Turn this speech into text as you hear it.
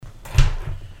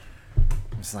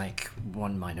It's like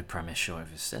one minor premise short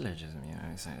of a syllogism, you know.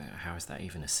 It's like, how is that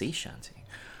even a sea shanty?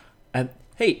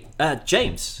 Hey,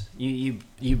 James,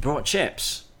 you brought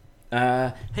chips.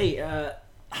 How's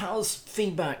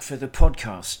feedback for the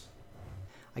podcast?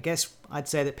 I guess I'd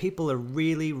say that people are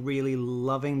really, really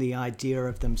loving the idea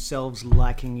of themselves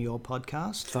liking your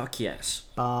podcast. Fuck yes.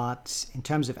 But in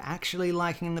terms of actually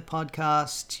liking the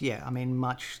podcast, yeah, I mean,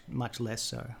 much less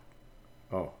so.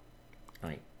 Oh,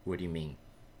 like, what do you mean?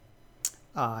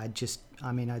 I'd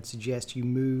suggest you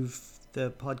move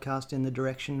the podcast in the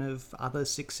direction of other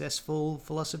successful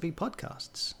philosophy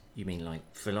podcasts. You mean like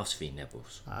Philosophy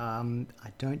Nibbles? I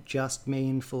don't just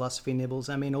mean Philosophy Nibbles.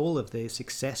 I mean all of the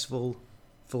successful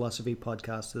philosophy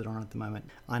podcasts that are on at the moment.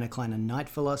 Eine kleine Night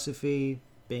Philosophy,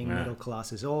 Being Middle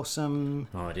Class is Awesome.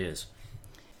 Oh, it is.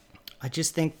 I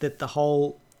just think that the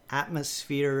whole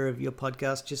atmosphere of your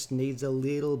podcast just needs a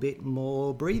little bit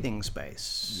more breathing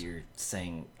space. You're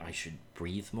saying I should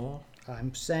breathe more?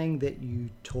 I'm saying that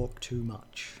you talk too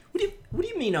much. What do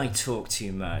you mean I talk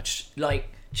too much?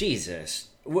 Like, Jesus,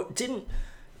 what didn't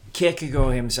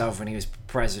Kierkegaard himself, when he was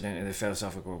president of the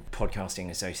Philosophical Podcasting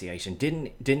Association,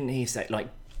 didn't he say, like,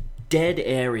 dead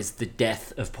air is the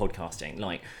death of podcasting?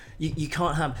 Like, you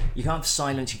can't have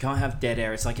silence, you can't have dead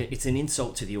air. It's like it's an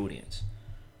insult to the audience.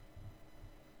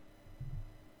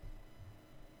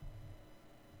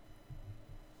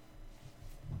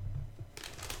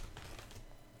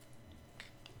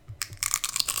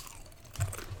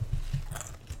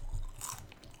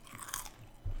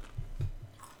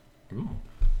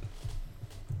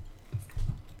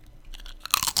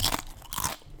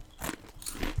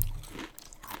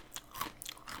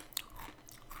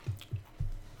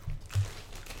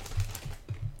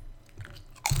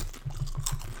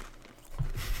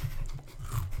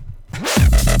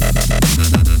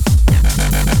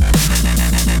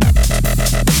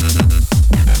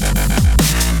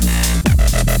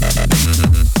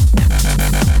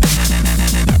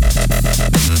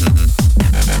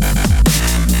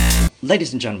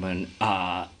 Ladies and gentlemen,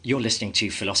 you're listening to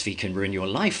Philosophy Can Ruin Your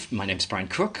Life. My name's Brian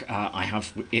Cook. I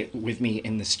have with me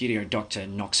in the studio Dr.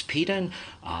 Knox Peden.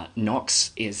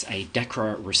 Knox is a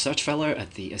DECRA Research Fellow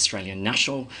at the Australian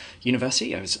National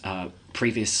University. I was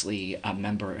previously a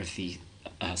member of the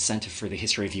Centre for the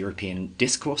History of European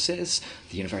Discourses,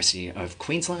 the University of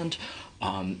Queensland.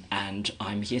 And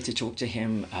I'm here to talk to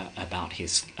him about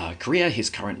his career, his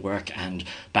current work, and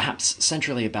perhaps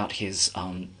centrally about his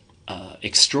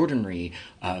extraordinary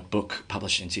book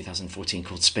published in 2014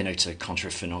 called Spinoza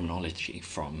Contra Phenomenology,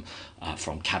 from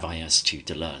Cavaillés to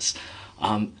Deleuze.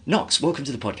 Knox, welcome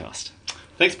to the podcast.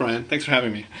 Thanks, Brian. Thanks for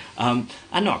having me. And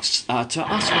Knox, to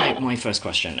ask my first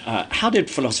question, how did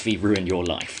philosophy ruin your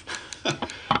life?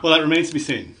 Well, that remains to be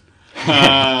seen.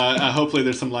 Hopefully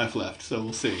there's some life left, so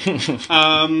we'll see.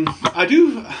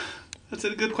 That's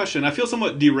a good question. I feel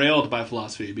somewhat derailed by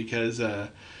philosophy because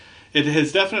it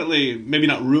has definitely, maybe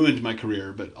not ruined my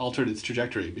career, but altered its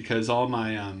trajectory, because all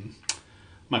my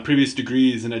my previous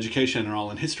degrees in education are all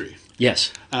in history.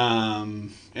 Yes.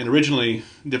 And originally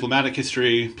diplomatic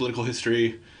history, political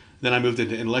history, then I moved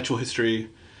into intellectual history,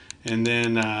 and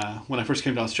then when I first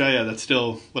came to Australia, that's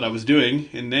still what I was doing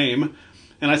in name,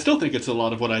 and I still think it's a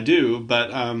lot of what I do,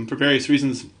 but for various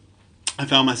reasons I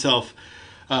found myself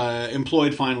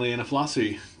employed finally in a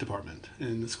philosophy department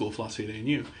in the School of Philosophy at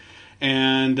ANU.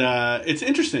 And it's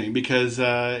interesting because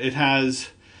it has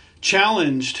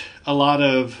challenged a lot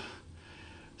of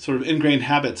sort of ingrained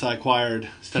habits I acquired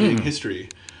studying history.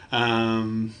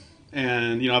 And,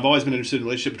 I've always been interested in the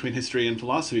relationship between history and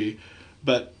philosophy,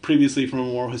 but previously from a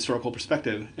more historical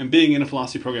perspective. And being in a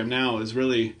philosophy program now has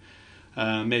really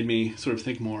made me sort of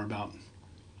think more about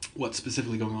what's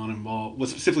specifically going on and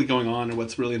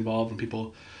what's really involved when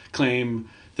people claim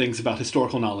things about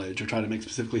historical knowledge or try to make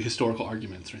specifically historical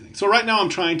arguments or anything. So right now I'm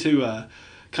trying to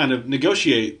kind of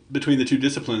negotiate between the two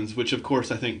disciplines, which of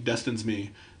course I think destines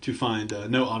me to find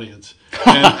no audience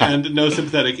and no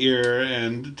sympathetic ear,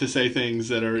 and to say things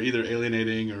that are either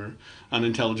alienating or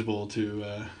unintelligible to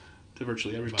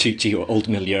virtually everybody. To your old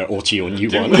milieu or to your new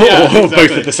one, yeah, or exactly.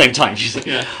 both at the same time.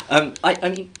 Yeah.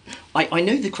 I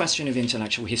know the question of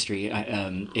intellectual history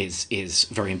is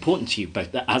very important to you,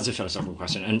 both as a philosophical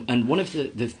question, and one of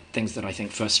the things that I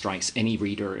think first strikes any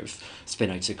reader of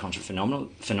Spinoza Contra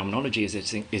Phenomenology is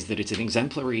that it's an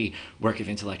exemplary work of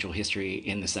intellectual history,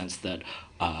 in the sense that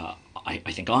I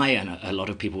think I and a lot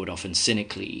of people would often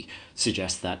cynically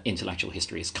suggest that intellectual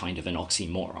history is kind of an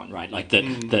oxymoron, right? Like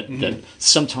that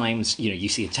sometimes you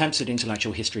see attempts at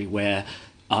intellectual history where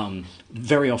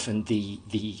very often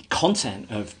the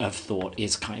content of thought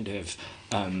is kind of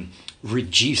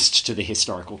reduced to the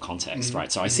historical context,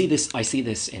 right? So I see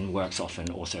this in works often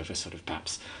also of a sort of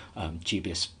perhaps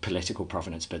dubious political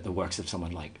provenance, but the works of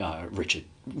someone like Richard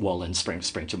Wallen spring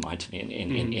to mind to me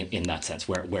in that sense,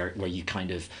 where you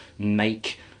kind of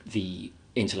make the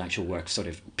intellectual work sort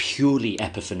of purely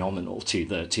epiphenomenal to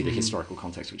the historical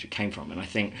context which it came from. And I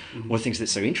think one of the things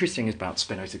that's so interesting about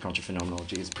Spinoza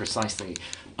contraphenomenology is precisely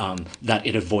that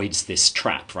it avoids this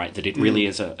trap, right? That it really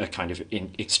is a kind of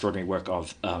extraordinary work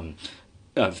of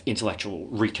intellectual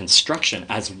reconstruction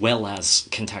as well as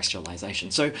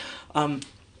contextualization. So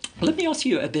let me ask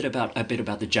you a bit about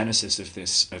the genesis of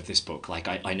this book. Like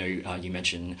I know you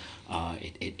mentioned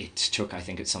it took, I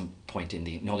think at some point in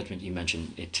the acknowledgement you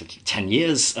mentioned it took 10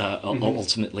 years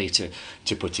ultimately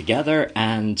to put together,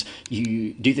 and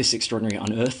you do this extraordinary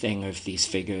unearthing of these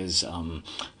figures.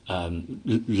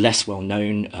 Less well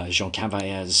known, Jean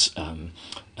Cavaillés,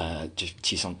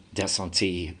 Tison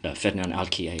Descenty, Ferdinand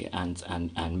Alquier,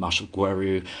 and Marshall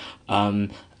Guerrero.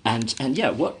 And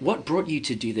yeah, what brought you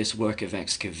to do this work of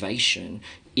excavation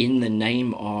in the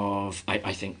name of,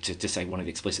 I think, to say one of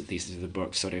the explicit theses of the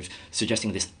book, sort of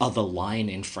suggesting this other line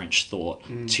in French thought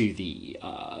to the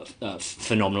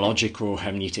phenomenological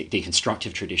hermeneutic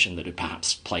deconstructive tradition that had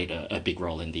perhaps played a big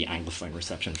role in the Anglophone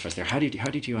reception first there. How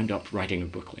did you end up writing a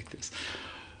book like this?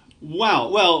 Wow.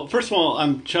 Well, first of all,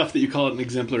 I'm chuffed that you call it an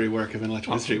exemplary work of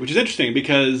intellectual history, which is interesting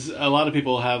because a lot of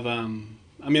people have...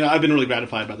 I mean, I've been really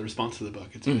gratified by the response to the book.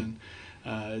 It's been,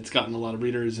 it's gotten a lot of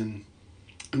readers, and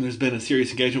there's been a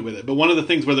serious engagement with it. But one of the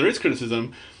things where there is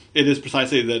criticism, it is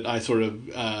precisely that I sort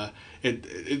of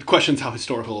it questions how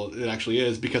historical it actually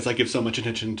is, because I give so much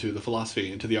attention to the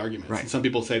philosophy and to the arguments. Right. And some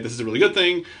people say this is a really good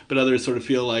thing, but others sort of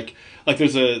feel like I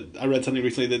read something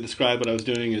recently that described what I was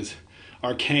doing as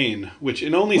arcane, which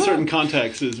in only certain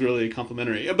contexts is really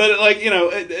complimentary. But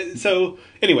so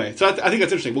anyway, so I think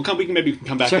that's interesting. We can maybe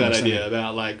come back to that idea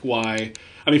about like why.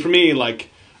 I mean, for me, like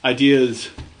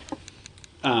ideas.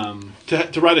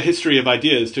 To write a history of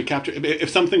ideas, to capture, if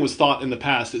something was thought in the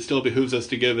past, it still behooves us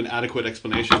to give an adequate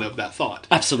explanation of that thought.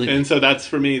 Absolutely. And so that's,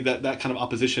 for me, that kind of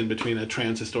opposition between a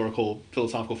trans-historical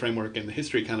philosophical framework and the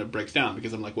history kind of breaks down,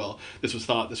 because I'm like, well, this was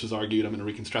thought, this was argued, I'm going to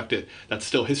reconstruct it. That's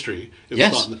still history. It was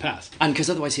thought in the past. And because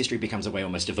otherwise history becomes a way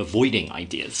almost of avoiding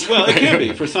ideas. Well, it can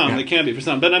be for some. It can be for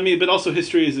some. But I mean, but also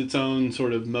history is its own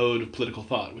sort of mode of political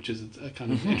thought, which is a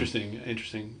kind of interesting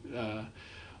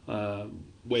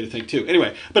way to think too.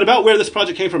 Anyway, but about where this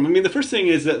project came from. I mean, the first thing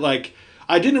is that like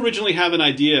I didn't originally have an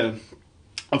idea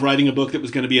of writing a book that was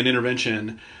going to be an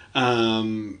intervention or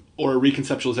a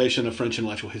reconceptualization of French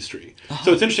intellectual history. Uh-huh.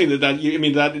 So it's interesting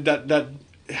that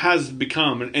has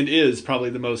become and is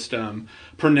probably the most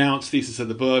pronounced thesis of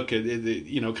the book.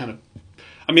 Kind of.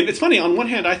 I mean, it's funny. On one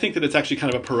hand, I think that it's actually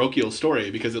kind of a parochial story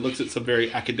because it looks at some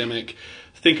very academic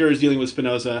thinkers dealing with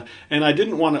Spinoza, and I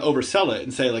didn't want to oversell it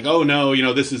and say like, oh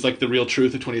no, this is like the real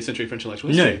truth of 20th century French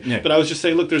intellectual history. No. But I was just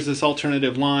saying, look, there's this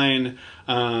alternative line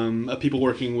of people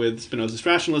working with Spinoza's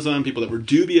rationalism, people that were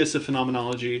dubious of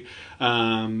phenomenology,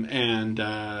 and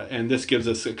this gives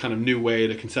us a kind of new way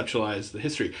to conceptualize the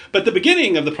history. But the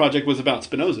beginning of the project was about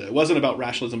Spinoza. It wasn't about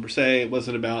rationalism per se. It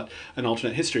wasn't about an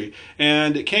alternate history.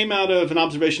 And it came out of an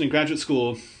observation in graduate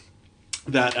school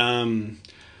that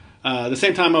the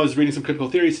same time I was reading some critical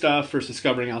theory stuff, first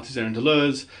discovering Althusser and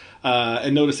Deleuze,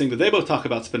 and noticing that they both talk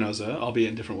about Spinoza, albeit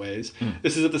in different ways.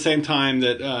 This is at the same time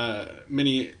that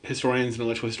many historians and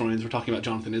intellectual historians were talking about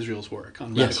Jonathan Israel's work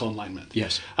on radical enlightenment.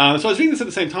 Yes. So I was reading this at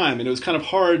the same time, and it was kind of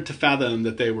hard to fathom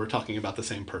that they were talking about the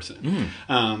same person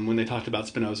when they talked about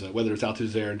Spinoza, whether it's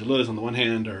Althusser and Deleuze on the one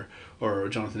hand or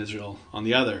Jonathan Israel on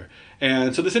the other.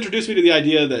 And so this introduced me to the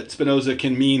idea that Spinoza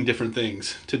can mean different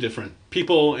things to different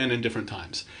people and in different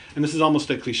times. And this is almost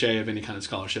a cliche of any kind of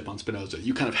scholarship on Spinoza.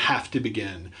 You kind of have to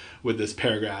begin with this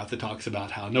paragraph that talks about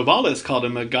how Novalis called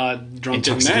him a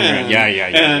god-drunken man.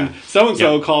 And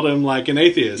so-and-so called him like an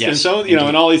atheist. Yes, and so,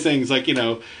 and all these things, like,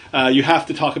 you have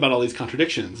to talk about all these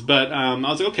contradictions. But I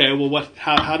was like, okay, well,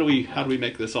 how do we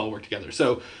make this all work together?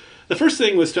 So the first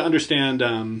thing was to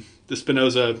understand the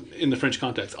Spinoza in the French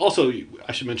context. Also,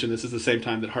 I should mention this is the same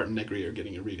time that Hart and Negri are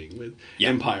getting a reading with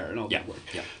Empire and all that work.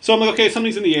 Yeah. So I'm like, okay,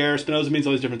 something's in the air. Spinoza means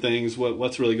all these different things.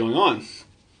 What's really going on?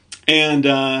 And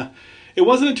it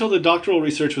wasn't until the doctoral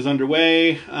research was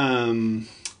underway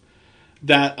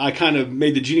that I kind of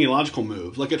made the genealogical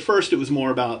move. Like at first, it was more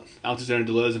about Althusser and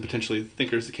Deleuze and potentially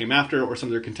thinkers that came after, or some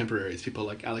of their contemporaries, people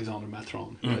like Alexandre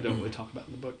Matron, who I don't really talk about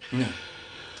in the book. Yeah.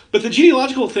 But the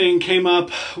genealogical thing came up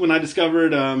when I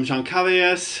discovered Jean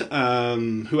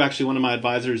Cavaillés, who actually one of my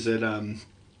advisors at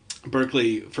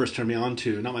Berkeley first turned me on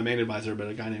to, not my main advisor, but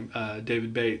a guy named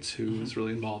David Bates, who was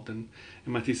really involved in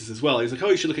my thesis as well. He's like, oh,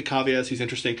 you should look at Cavies. He's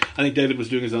interesting. I think David was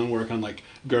doing his own work on like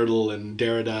Gödel and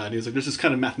Derrida, and he was like, there's this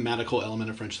kind of mathematical element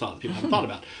of French thought that people haven't thought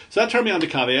about. So that turned me on to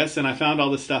Cavies, and I found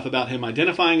all this stuff about him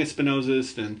identifying as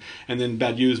Spinozist, and then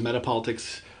Badiou's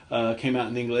Metapolitics came out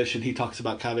in English, and he talks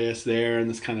about Cavies there, and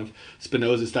this kind of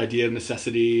Spinozist idea of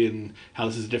necessity, and how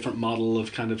this is a different model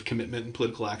of kind of commitment and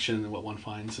political action than what one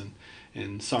finds in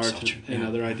Sartre and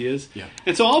other ideas. Yeah.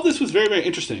 And so all of this was very, very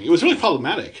interesting. It was really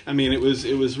problematic. I mean, it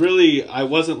was really, I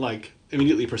wasn't like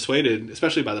immediately persuaded,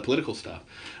 especially by the political stuff,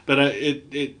 but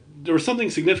there was something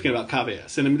significant about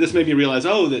Cavies. And this made me realize,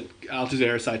 that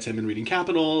Althusser cites him in Reading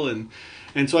Capital,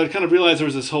 and so I kind of realized there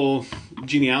was this whole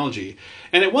genealogy.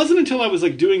 And it wasn't until I was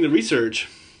like doing the research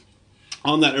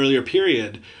on that earlier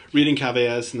period, reading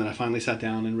Cavies, and then I finally sat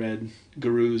down and read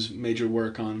Gurou's major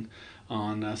work on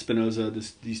Spinoza,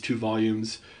 these 2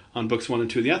 volumes on books 1 and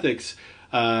 2 of the Ethics,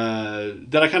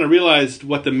 that I kind of realized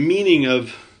what the meaning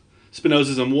of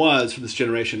Spinozism was for this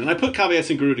generation. And I put Cavies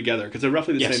and Gurou together because they're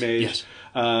roughly the same age.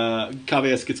 Yes.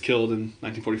 Cavies gets killed in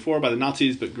 1944 by the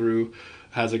Nazis, but Gurou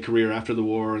has a career after the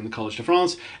war in the Collège de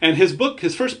France. And his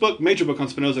first book, major book on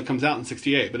Spinoza, comes out in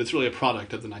 1968, but it's really a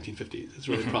product of the 1950s. It's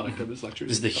really a product of his lectures.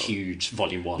 This is the huge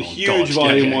volume 1 on God. The huge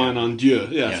volume 1 on Dieu.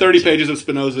 Yeah, 30 pages of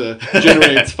Spinoza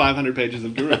generates 500 pages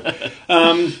of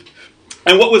Gurou.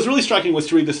 And what was really striking was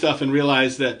to read this stuff and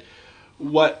realize that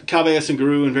what Cavies and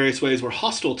Gurou in various ways were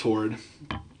hostile toward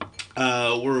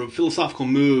were philosophical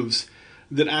moves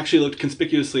that actually looked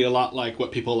conspicuously a lot like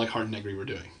what people like Hart and Negri were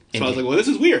doing. So Indeed. I was like, well, this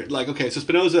is weird. Like, okay, so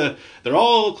Spinoza, they're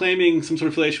all claiming some sort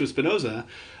of affiliation with Spinoza,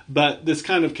 but this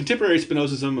kind of contemporary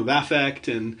Spinozism of affect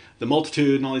and the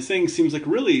multitude and all these things seems like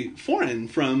really foreign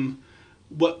from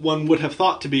what one would have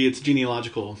thought to be its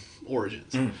genealogical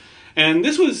origins. And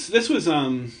this was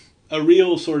a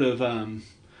real sort of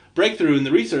breakthrough in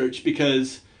the research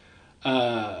because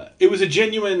it was a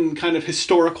genuine kind of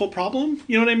historical problem.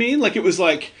 You know what I mean? Like, it was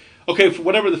like, okay, for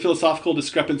whatever the philosophical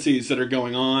discrepancies that are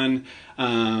going on,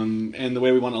 and the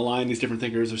way we want to align these different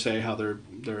thinkers or say how they're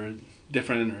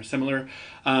different or similar,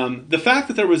 the fact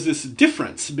that there was this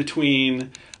difference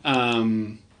between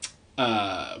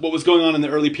what was going on in the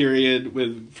early period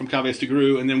from Cavies to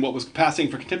Gurou and then what was passing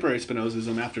for contemporary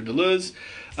Spinozism after Deleuze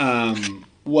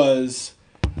was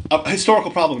a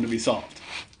historical problem to be solved.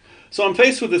 So I'm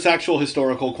faced with this actual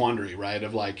historical quandary, right,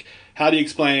 of like, how do you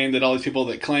explain that all these people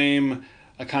that claim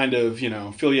a kind of,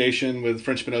 affiliation with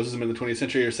French Spinozism in the 20th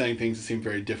century are saying things that seem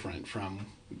very different from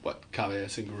what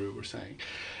Cavies and Gurou were saying.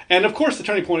 And of course the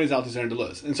turning point is Althusser and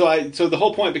Deleuze. And so the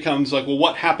whole point becomes like, well,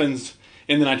 what happens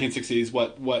in the 1960s?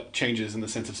 What changes in the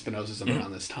sense of Spinozism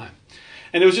around this time?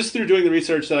 And it was just through doing the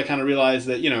research that I kind of realized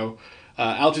that,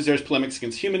 Althusser's polemics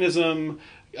against humanism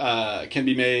can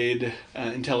be made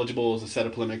intelligible as a set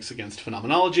of polemics against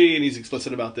phenomenology, and he's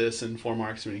explicit about this in 4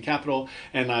 Marx Reading Capital.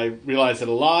 And I realized that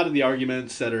a lot of the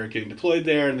arguments that are getting deployed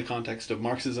there in the context of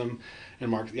Marxism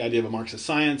and the idea of a Marxist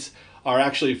science are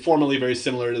actually formally very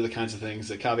similar to the kinds of things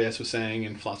that Cavies was saying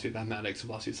in philosophy of mathematics and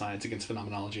philosophy of science against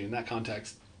phenomenology in that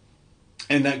context.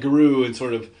 And that Gurou, in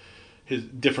sort of his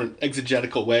different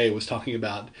exegetical way, was talking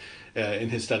about in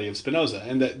his study of Spinoza,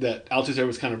 and that Althusser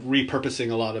was kind of repurposing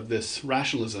a lot of this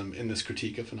rationalism in this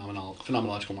critique of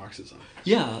phenomenological Marxism.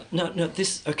 Yeah, no.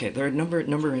 There are a number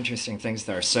of interesting things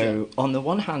there. So on the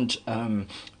one hand,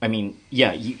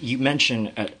 you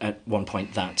mentioned at one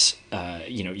point that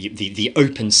the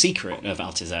open secret of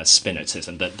Althusser's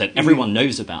Spinozism, that everyone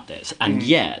knows about this, and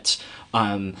yet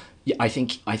I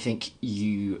think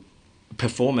you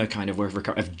perform a kind of work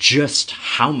of just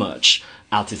how much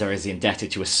Althusser is indebted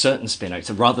to a certain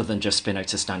Spinoza, rather than just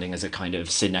Spinoza standing as a kind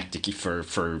of synecdoche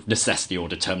for necessity or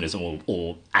determinism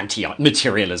or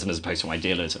anti-materialism as opposed to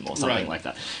idealism or something like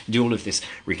that. Do all of this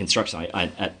reconstruction.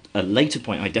 At a later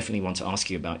point, I definitely want to ask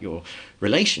you about your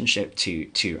relationship to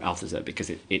Althusser, because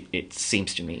it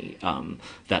seems to me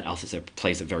that Althusser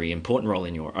plays a very important role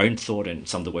in your own thought and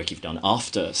some of the work you've done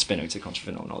after Spinoza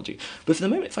Contra-Phenomenology. But for the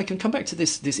moment, if I can come back to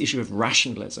this issue of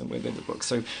rationalism within the book.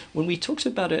 So when we talked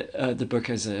about it, the book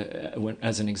as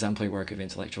an exemplary work of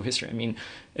intellectual history, I mean,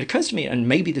 it occurs to me, and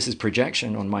maybe this is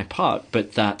projection on my part,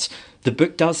 but that the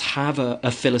book does have a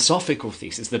philosophical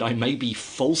thesis that I maybe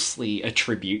falsely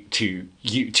attribute to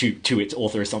its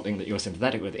author as something that you're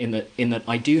sympathetic with, in that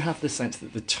I do have the sense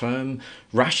that the term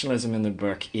rationalism in the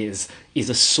book is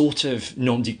a sort of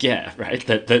nom de guerre, right?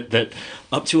 That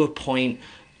up to a point,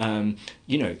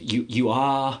 you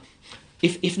are,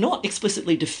 if not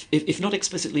explicitly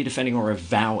defending or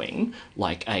avowing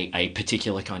like a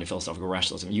particular kind of philosophical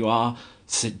rationalism, you are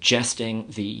suggesting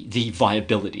the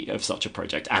viability of such a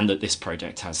project, and that this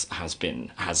project has been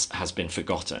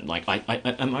forgotten. Like,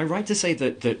 am I right to say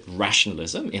that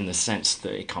rationalism, in the sense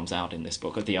that it comes out in this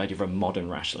book, or the idea of a modern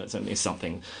rationalism, is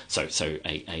something so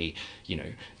a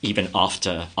even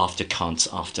after Kant,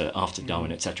 after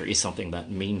Darwin, etc., is something that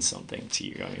means something to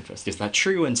you? I mean, first, is that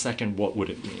true? And second, what would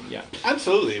it mean? Yeah,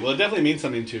 absolutely. Well, it definitely means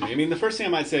something to me. I mean, the first thing I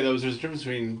might say, though, is there's a difference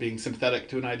between being sympathetic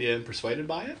to an idea and persuaded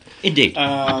by it. Indeed.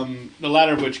 The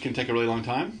latter of which can take a really long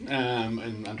time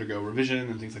and undergo revision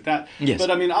and things like that. Yes.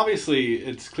 But I mean, obviously,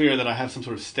 it's clear that I have some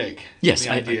sort of stake yes,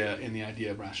 in the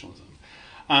idea of rationalism.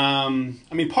 I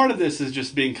mean, part of this is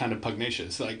just being kind of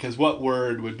pugnacious, like, because what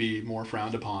word would be more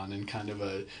frowned upon in kind of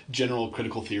a general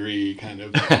critical theory kind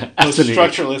of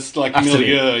post-structuralist like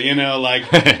milieu, you know,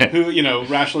 like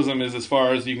rationalism is as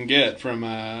far as you can get from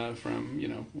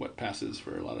what passes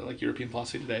for a lot of like European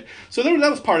philosophy today. So that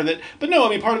was part of it, but no, I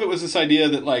mean, part of it was this idea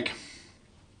that like,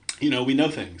 we know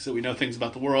things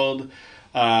about the world.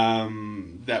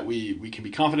 That we can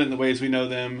be confident in the ways we know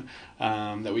them,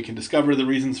 that we can discover the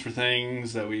reasons for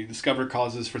things, that we discover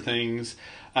causes for things.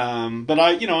 But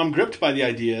I'm gripped by the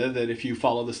idea that if you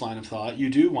follow this line of thought, you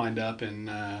do wind up in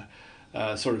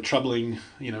sort of troubling,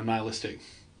 nihilistic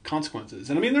consequences.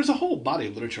 And I mean, there's a whole body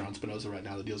of literature on Spinoza right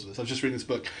now that deals with this. I was just reading this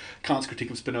book, Kant's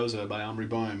Critique of Spinoza by Omri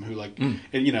Boehm, who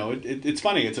it's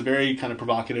funny. It's a very kind of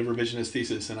provocative revisionist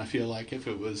thesis, and I feel like if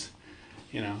it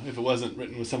wasn't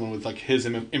written with someone with like his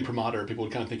imprimatur, people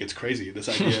would kind of think it's crazy. This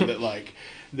idea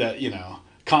that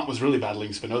Kant was really battling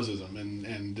Spinozism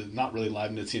and not really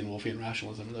Leibnizian Wolffian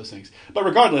rationalism and those things. But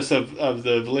regardless of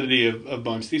the validity of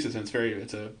Boehm's thesis, and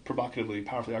it's a provocatively,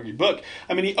 powerfully argued book.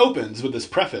 I mean, he opens with this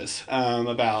preface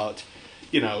about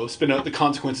the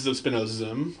consequences of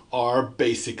Spinozism are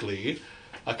basically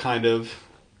a kind of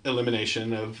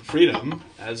elimination of freedom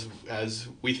as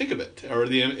we think of it, or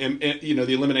the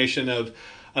elimination of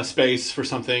a space for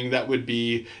something that would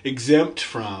be exempt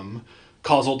from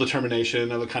causal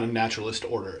determination of a kind of naturalist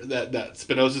order. That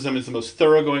Spinozism is the most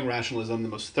thoroughgoing rationalism, the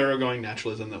most thoroughgoing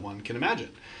naturalism that one can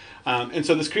imagine. And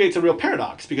so this creates a real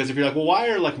paradox, because if you're like, well, why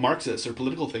are like Marxists or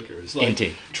political thinkers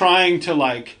like trying to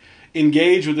like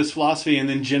engage with this philosophy and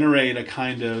then generate a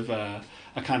kind of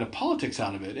politics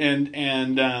out of it?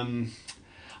 And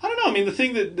I don't know. I mean, the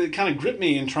thing that kind of gripped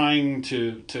me in trying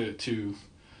to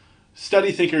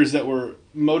study thinkers that were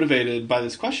motivated by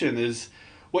this question is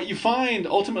what you find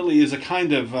ultimately is a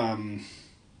kind of,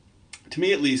 to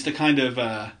me at least, a kind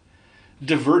of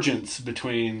divergence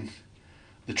between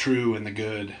the true and the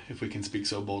good, if we can speak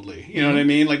so boldly. You know what I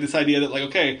mean? Like this idea that, like,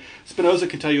 okay, Spinoza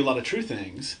can tell you a lot of true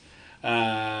things,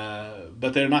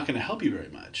 but they're not going to help you very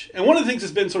much. And one of the things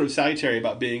that's been sort of salutary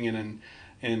about being in an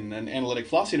analytic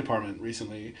philosophy department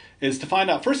recently is to find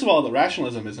out, first of all, that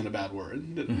rationalism isn't a bad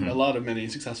word. That many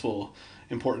successful,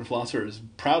 important philosophers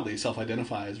proudly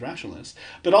self-identify as rationalists.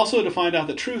 But also to find out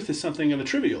that truth is something of a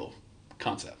trivial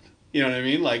concept. You know what I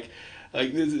mean? Like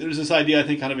there's this idea, I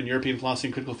think, kind of in European philosophy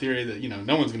and critical theory that,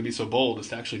 no one's going to be so bold as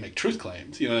to actually make truth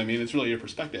claims. You know what I mean? It's really your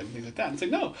perspective and things like that. And it's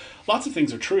like, no, lots of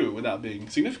things are true without being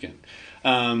significant.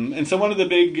 And so one of the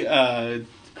big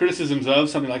criticisms of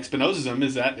something like Spinozism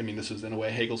is that, I mean, this was in a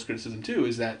way Hegel's criticism too,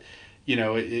 is that,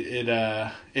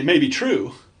 it may be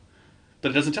true,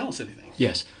 but it doesn't tell us anything.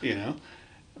 Yes.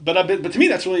 But to me,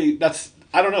 that's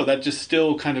I don't know, that just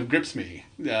still kind of grips me.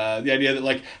 The idea that,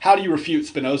 like, how do you refute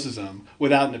Spinozism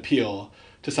without an appeal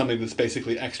to something that's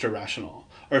basically extra rational,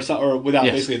 or without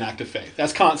basically an act of faith?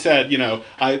 As Kant said,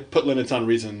 I put limits on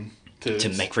reason to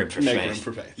make room for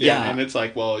faith. Yeah. And it's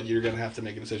like, well, you're going to have to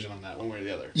make a decision on that one way or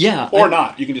the other. Yeah. Or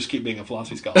not. You can just keep being a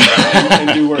philosophy scholar and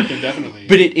do work indefinitely.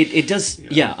 But it does,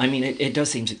 I mean, it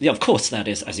does seem to, of course, that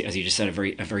is, as you just said, a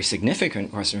very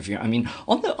significant question for you. I mean,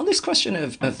 on this question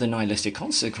of the nihilistic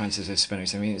consequences of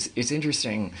Spinoza, I mean, it's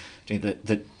interesting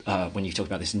that when you talk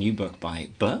about this new book by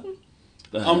Boehm,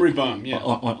 Omri Boehm,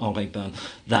 Omri Boehm,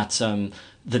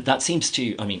 that seems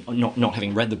to, I mean, not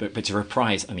having read the book, but to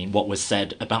reprise, I mean, what was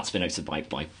said about Spinoza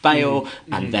by Bayle,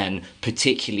 and then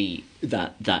particularly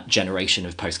that generation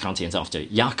of post-Kantians after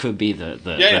Jacobi,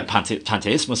 the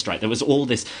Pantheismus, right? There was all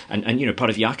this, and part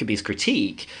of Jacobi's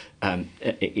critique,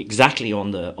 exactly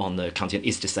on the Kantian,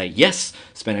 is to say, yes,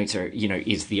 Spinoza,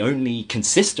 is the only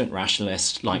consistent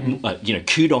rationalist. Like,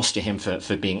 kudos to him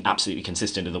for being absolutely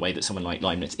consistent in the way that someone like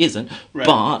Leibniz isn't. Right.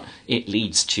 But it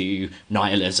leads to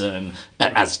nihilism,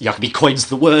 as Jacobi coins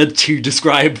the word to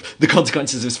describe the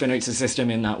consequences of Spinoza's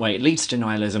system in that way. It leads to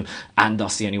nihilism, and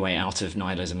thus the only way out of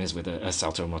nihilism is with a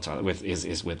salto mortale,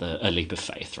 is with a leap of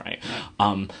faith, right?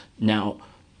 Now,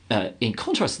 in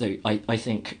contrast, though, I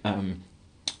think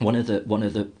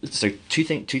so two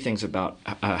things about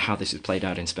how this is played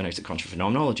out in Spinoza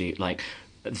contraphenomenology, like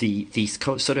these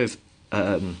sort of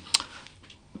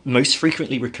most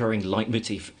frequently recurring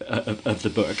leitmotif of the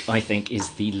book, I think, is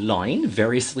the line,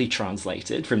 variously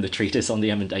translated from the treatise on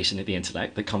the emendation of the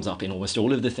intellect, that comes up in almost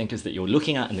all of the thinkers that you're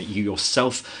looking at, and that you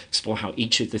yourself explore how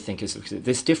each of the thinkers looks at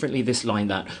this differently. This line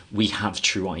that we have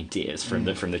true ideas from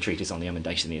the treatise on the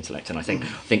emendation of the intellect, and I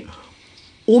think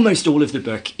almost all of the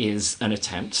book is an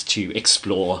attempt to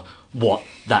explore what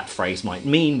that phrase might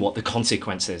mean, what the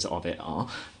consequences of it are,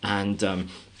 and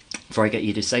before I get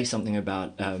you to say something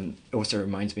about, also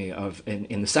reminds me of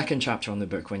in the second chapter on the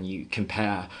book, when you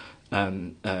compare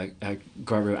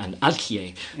Guerrero and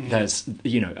Alquier, there's,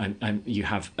 you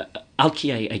have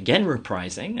Alquier again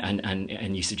reprising,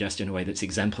 and you suggest in a way that's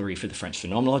exemplary for the French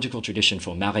phenomenological tradition,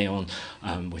 for Marion,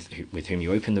 with whom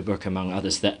you open the book, among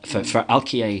others, that for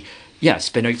Alquier,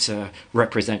 Spinoza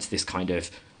represents this kind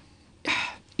of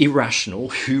irrational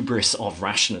hubris of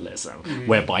rationalism,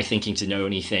 whereby thinking to know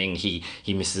anything, he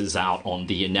misses out on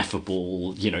the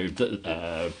ineffable,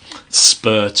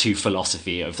 spur to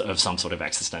philosophy of some sort of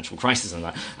existential crisis, and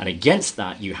that. And against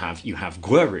that, you have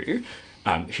Guerrero,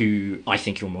 who I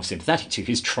think you're more sympathetic to,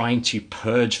 who's trying to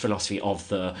purge philosophy of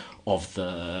the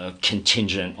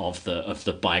contingent, of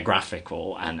the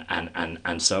biographical,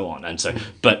 and so on. And so,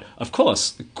 but of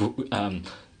course,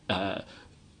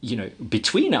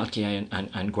 between Alquier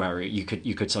and Guerrero, you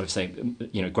could sort of say,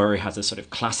 Guerrero has a sort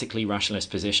of classically rationalist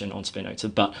position on Spinoza,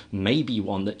 but maybe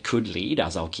one that could lead,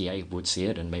 as Alquier would see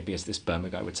it, and maybe as this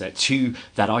Burma guy would say it, to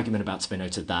that argument about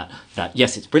Spinoza that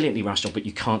yes, it's brilliantly rational, but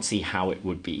you can't see how it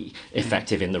would be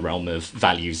effective in the realm of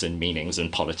values and meanings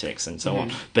and politics and so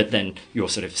on. But then your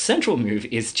sort of central move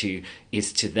is to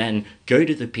then go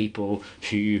to the people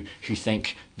who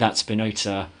think that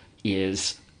Spinoza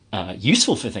is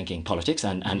useful for thinking politics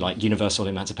and like universal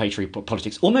emancipatory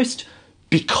politics, almost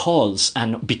because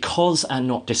and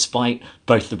not despite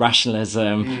both the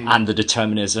rationalism and the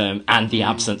determinism and the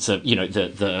absence of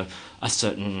a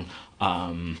certain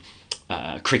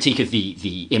critique of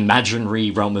the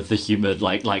imaginary realm of the human,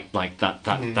 like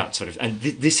that sort of. And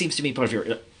this seems to be part of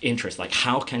your interest. Like,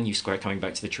 how can you square, coming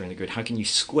back to the true and the good? How can you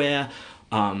square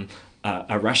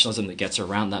a rationalism that gets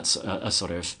around that a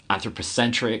sort of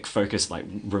anthropocentric focus, like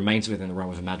remains within the realm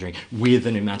of imaginary, with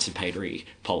an emancipatory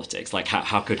politics? Like,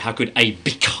 how could A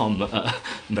become a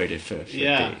motive for B?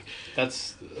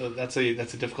 That's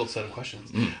a difficult set of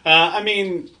questions.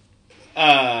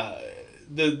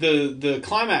 The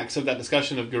climax of that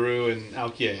discussion of Guerrero and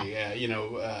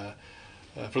Alquier,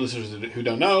 for listeners who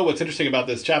don't know, what's interesting about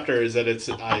this chapter is that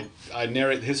I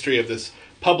narrate the history of this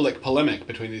public polemic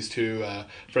between these two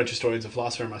French historians and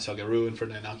philosophers, Marcel Guerrero and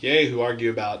Ferdinand Alquier, who argue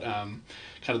about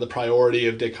kind of the priority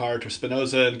of Descartes or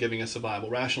Spinoza and giving us a viable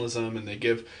rationalism, and they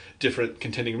give different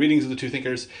contending readings of the two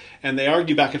thinkers, and they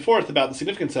argue back and forth about the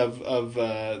significance of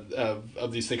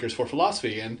these thinkers for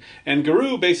philosophy. And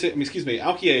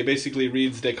Alquier basically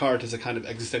reads Descartes as a kind of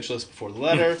existentialist before the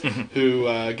letter, who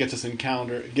gets in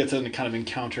a kind of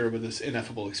encounter with this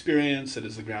ineffable experience that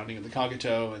is the grounding of the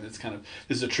cogito, and this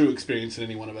is a true experience that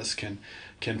any one of us can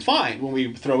find. When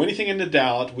we throw anything into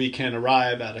doubt, we can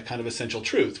arrive at a kind of essential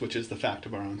truth, which is the fact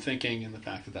of our own thinking, and the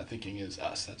fact that thinking is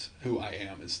us. That's who I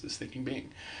am, is this thinking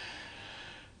being.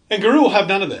 And Guerrero will have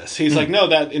none of this. He's like, no,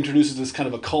 that introduces this kind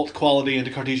of occult quality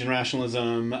into Cartesian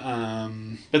rationalism.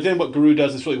 But then what Guerrero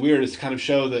does is really weird, is to kind of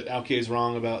show that Alquier is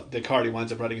wrong about Descartes. He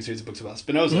winds up writing a series of books about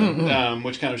Spinoza,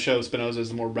 which kind of shows Spinoza as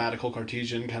the more radical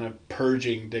Cartesian, kind of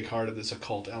purging Descartes of this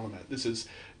occult element. This is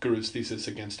Guerrero's thesis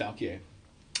against Alquier.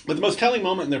 But the most telling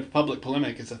moment in their public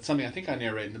polemic is that something I think I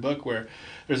narrate in the book, where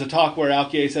there's a talk where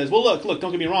Alquier says, well, look,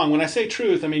 don't get me wrong. When I say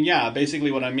truth, I mean, basically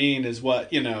what I mean is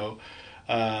what,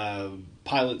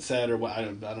 Pilate said, or what, I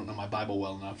don't know my Bible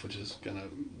well enough, which is going to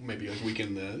maybe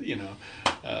weaken the,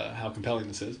 how compelling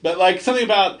this is. But like something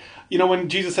about, when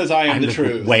Jesus says, I am the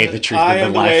truth. Way, the truth, I and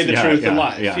am the the way, life. the truth, and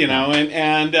life,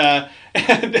 And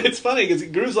and it's funny because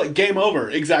Guru's like, game over.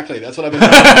 Exactly. That's what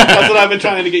I've been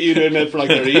trying to get you to admit for like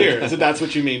 30 years. That that's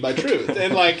what you mean by truth.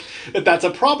 And like, that's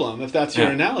a problem if that's your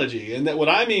analogy. And that what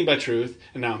I mean by truth,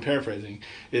 and now I'm paraphrasing,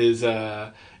 is,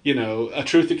 a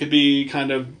truth that could be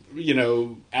kind of,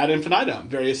 ad infinitum.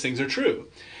 Various things are true.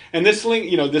 And this link,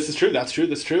 this is true, that's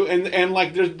true, and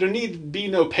like there need be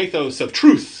no pathos of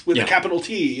truth with a capital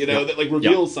T, that like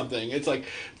reveals something. It's like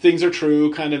things are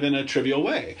true, kind of in a trivial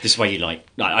way. This way, you I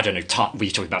don't know, were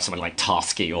you talking about someone like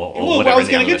Tarski or well, whatever? I was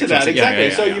going to get to that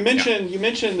exactly. So you mentioned you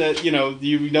mentioned that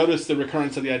you notice the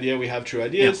recurrence of the idea we have true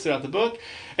ideas throughout the book,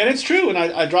 and it's true. And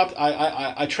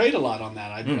I trade a lot on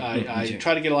that. I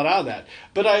try to get a lot out of that,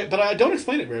 but I don't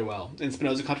explain it very well in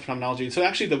Spinoza Contra Phenomenology. So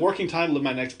actually, the working title of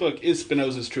my next book is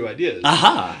Spinoza's True Ideas.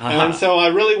 And so I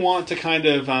really want to kind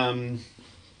of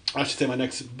I should say my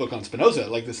next book on Spinoza,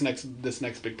 like this next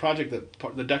big project that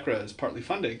the DECRA is partly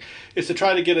funding, is to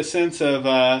try to get a sense of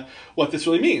what this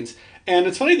really means. And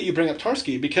it's funny that you bring up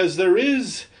Tarski, because there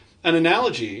is an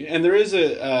analogy, and there is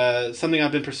something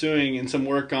I've been pursuing in some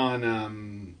work on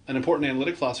an important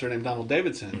analytic philosopher named Donald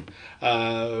Davidson,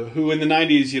 who in the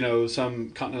 90s,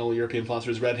 some continental European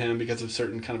philosophers read him because of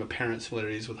certain kind of apparent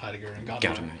similarities with Heidegger and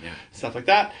Gadamer, stuff like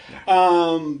that.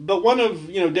 But one of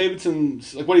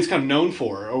Davidson's, like what he's kind of known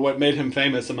for, or what made him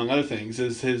famous among other things,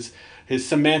 is his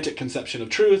semantic conception of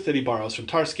truth that he borrows from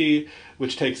Tarski,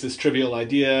 which takes this trivial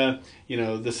idea,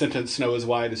 the sentence "snow is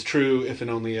white" is true if and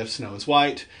only if snow is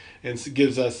white. And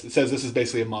it says this is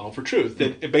basically a model for truth.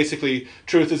 That basically,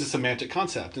 truth is a semantic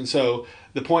concept. And so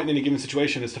the point in any given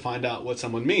situation is to find out what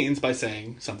someone means by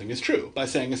saying something is true, by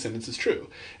saying a sentence is true.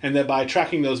 And that by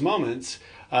tracking those moments,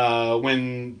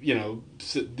 when,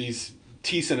 these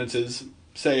T sentences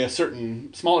say a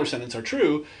certain smaller sentence are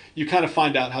true, you kind of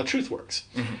find out how truth works.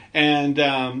 Mm-hmm. And,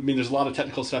 there's a lot of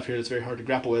technical stuff here that's very hard to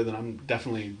grapple with, and I'm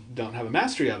definitely don't have a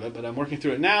mastery of it, but I'm working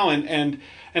through it now. And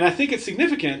I think it's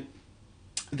significant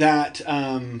that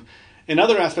in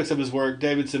other aspects of his work,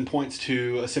 Davidson points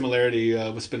to a similarity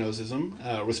with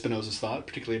Spinozism, with Spinoza's thought,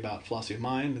 particularly about philosophy of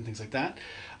mind and things like that.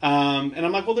 And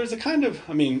I'm like, well, there's a kind of,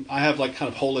 I have like kind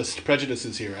of holist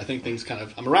prejudices here. I think things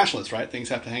I'm a rationalist, right? Things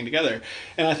have to hang together.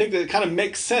 And I think that it kind of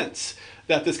makes sense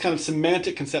that this kind of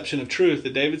semantic conception of truth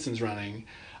that Davidson's running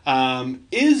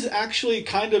is actually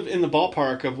kind of in the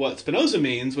ballpark of what Spinoza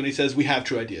means when he says we have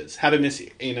true ideas.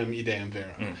 Habemus enim ideam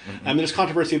verum. There's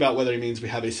controversy about whether he means we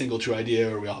have a single true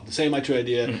idea or we all have the same true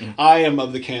idea. Mm-hmm. I am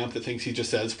of the camp that thinks he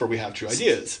just says for we have true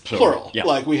ideas. Plural. Yeah.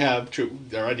 Like we have true,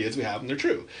 there are ideas we have and they're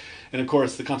true. And of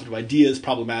course the concept of idea is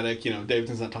problematic.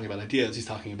 Davidson's not talking about ideas, he's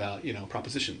talking about,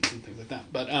 propositions and things like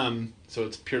that. But so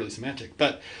it's purely semantic.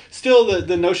 But still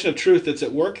the notion of truth that's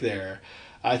at work there,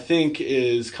 I think,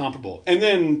 is comparable. And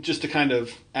then just to kind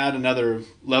of add another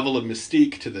level of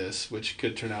mystique to this, which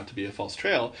could turn out to be a false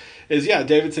trail, is,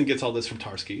 Davidson gets all this from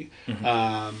Tarski.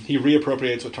 Mm-hmm. He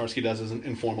reappropriates what Tarski does as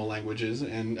informal languages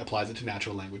and applies it to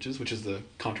natural languages, which is the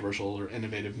controversial or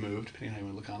innovative move, depending on how you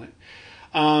want to look on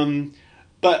it.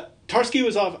 But Tarski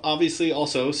was obviously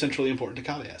also centrally important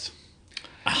to Caballés.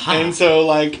 Aha. And so,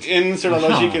 like, in Sur la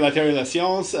logique et la théorie de la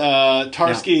science,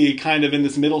 Tarski kind of in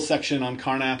this middle section on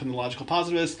Carnap and the logical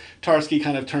positivists, Tarski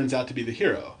kind of turns out to be the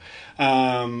hero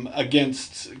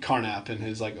against Carnap and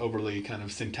his, like, overly kind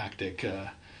of syntactic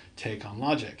take on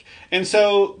logic. And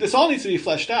so this all needs to be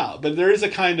fleshed out, but there is a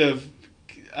kind of,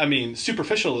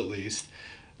 superficial at least,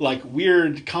 like,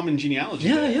 weird common genealogy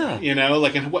there,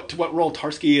 like, in what role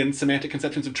Tarski and semantic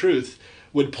conceptions of truth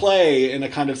would play in a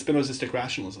kind of Spinozistic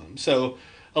rationalism. So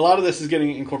a lot of this is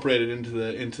getting incorporated into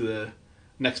the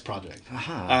next project.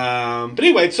 But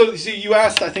anyway, so see, you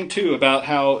asked, I think, too, about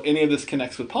how any of this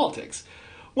connects with politics.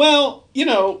 Well,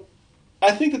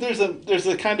 I think that there's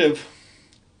a kind of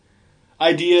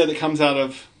idea that comes out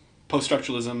of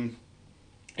post-structuralism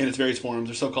in its various forms,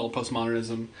 or so-called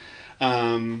postmodernism,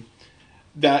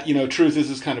 that, truth is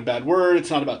this kind of bad word. It's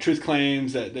not about truth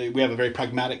claims. That we have a very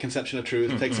pragmatic conception of truth.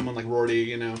 Mm-hmm. Take someone like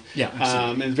Rorty, and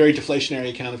a very deflationary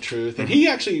account of truth. And he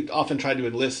actually often tried to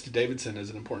enlist Davidson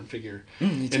as an important figure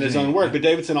in his own work. Yeah. But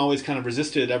Davidson always kind of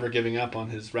resisted ever giving up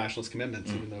on his rationalist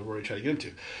commitments, even though Rorty tried to get him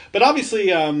to. But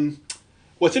obviously,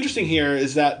 what's interesting here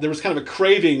is that there was kind of a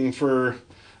craving for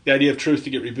the idea of truth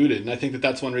to get rebooted. And I think that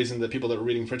that's one reason that people that were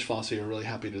reading French philosophy are really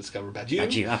happy to discover Badiou.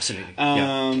 Badiou, absolutely.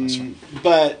 That's right.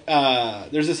 But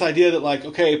there's this idea that, like,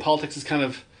 okay, politics has kind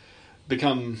of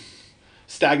become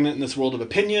stagnant in this world of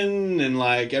opinion, and,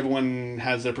 like, everyone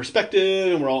has their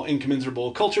perspective, and we're all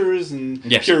incommensurable cultures, and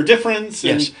pure difference,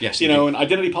 and, and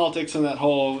identity politics, and that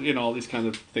whole, all these kind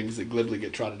of things that glibly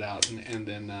get trotted out and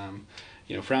then,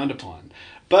 frowned upon.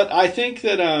 But I think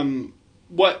that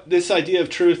what this idea of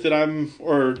truth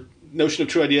or notion of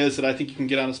true ideas that I think you can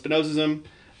get out of Spinozism,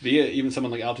 via even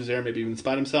someone like Althusser, maybe even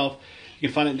Spine himself, you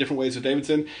can find it in different ways with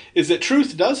Davidson, is that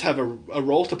truth does have a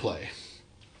role to play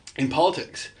in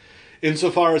politics.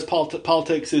 Insofar as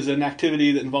politics is an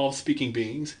activity that involves speaking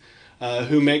beings,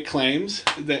 who make claims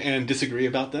and disagree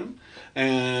about them.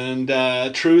 And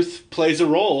truth plays a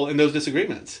role in those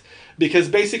disagreements. Because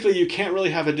basically you can't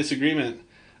really have a disagreement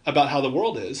about how the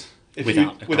world is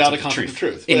without a concept of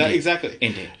truth. Exactly.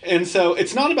 Indeed. And so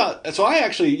it's not about... So I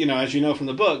actually, as you know from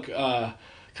the book...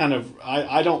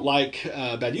 I don't like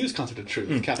Badiou's concept of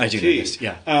truth, capital I do T, know this,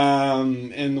 yeah.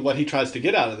 And what he tries to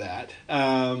get out of that.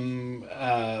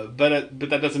 But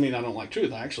that doesn't mean I don't like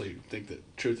truth. I actually think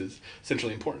that truth is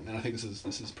essentially important, and I think this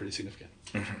is pretty significant.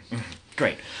 Mm-hmm.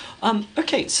 Great.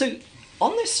 Okay, so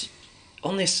on this,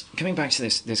 coming back to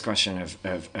this question of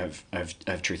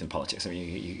truth and politics. I mean,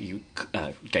 you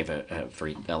gave a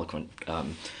very eloquent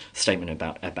statement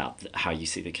about how you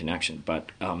see the connection,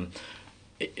 but.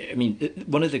 I mean,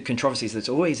 one of the controversies that's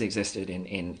always existed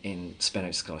in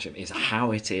Spinoza scholarship is how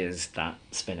it is that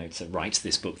Spinoza writes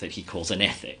this book that he calls an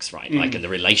ethics, right? Like in the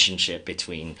relationship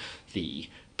between the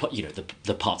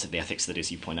parts of the ethics that,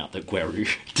 as you point out, that Guerrero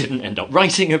didn't end up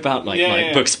writing about,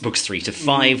 books 3 to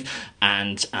 5,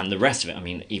 and the rest of it. I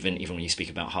mean, even when you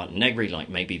speak about Hart and Negri, like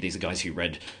maybe these are guys who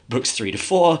read books 3 to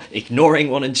 4,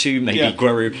 ignoring 1 and 2. Maybe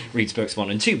Guerrero reads books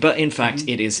 1 and 2, but in fact,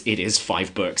 it is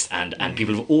 5 books, and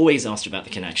people have always asked about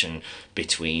the connection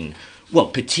between. Well,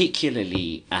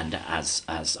 particularly, and as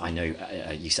I know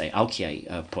you say,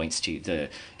 Alquier points to the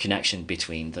connection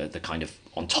between the kind of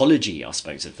ontology, I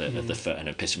suppose, of and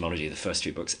epistemology of the first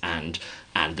 2 books, and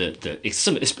the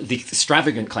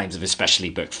extravagant claims of especially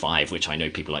book 5, which I know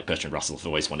people like Bertrand Russell have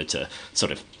always wanted to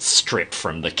sort of strip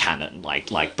from the canon,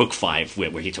 like book 5,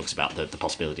 where he talks about the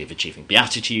possibility of achieving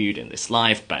beatitude in this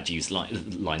life. Badiou's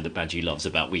line that Badiou loves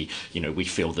about we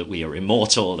feel that we are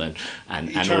immortal and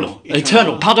eternal.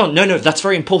 Pardon, no, that's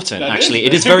very important. Actually,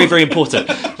 it is very, very important.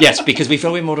 Yes, because we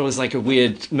feel immortal is like a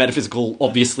weird metaphysical,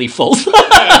 obviously false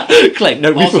claim.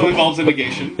 No, also involves a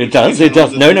negation. It does.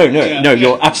 No.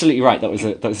 You're absolutely right. That was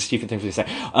a stupid thing for you to say.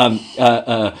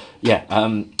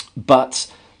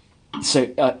 But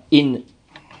so in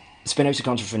Spinoza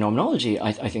contra phenomenology,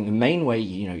 I think the main way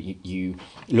you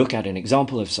look at an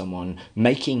example of someone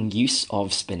making use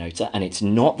of Spinoza, and it's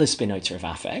not the Spinoza of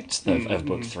affect of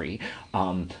book 3,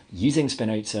 using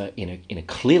Spinoza in a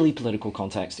clearly political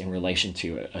context in relation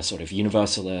to a sort of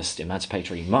universalist,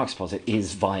 emancipatory Marx posit,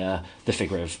 is via the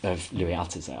figure of Louis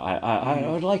Althusser. I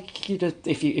would like you to,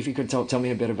 if you could tell me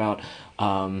a bit about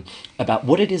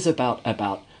what it is about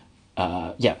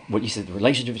what you said, the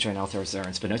relationship between Althusser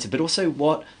and Spinoza, but also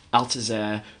what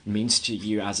Althusser means to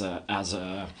you as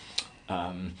a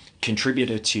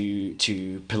contributor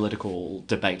to political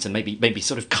debates, and maybe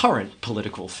sort of current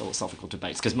political philosophical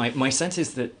debates. Because my sense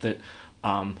is that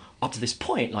up to this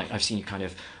point, like I've seen you kind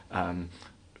of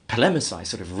polemicize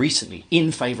sort of recently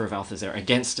in favor of Althusser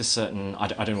against a certain, I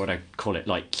don't know what I call it,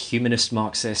 like humanist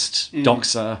Marxist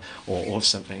doxa or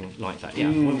something like that. Yeah.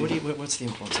 What's the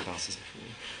influence of Althusser for you?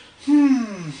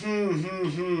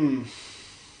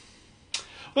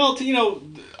 Well,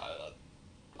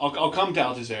 I'll come to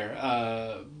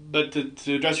Althusser, but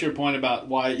to address your point about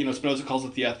why Spinoza calls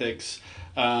it the ethics,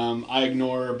 I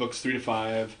ignore books 3 to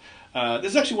 5.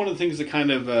 This is actually one of the things that kind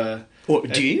of.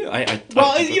 Do you?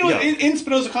 In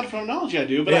Spinoza contra phenomenology, I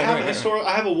do, but I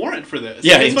have a warrant for this.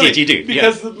 Yeah, indeed, you do.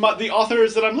 Because the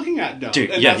authors that I'm looking at don't.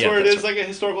 And that's where it is like a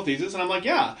historical thesis, and I'm like,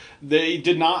 they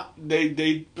did not.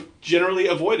 They generally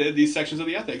avoided these sections of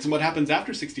the ethics, and what happens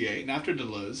after 68 and after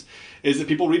Deleuze is that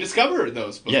people rediscover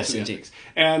those books of the ethics.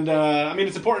 And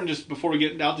it's important, just before we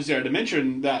get into Althusser, to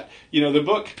mention that the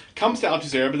book comes to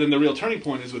Althusser, but then the real turning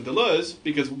point is with Deleuze,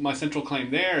 because my central claim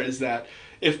there is that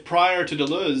if prior to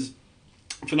Deleuze,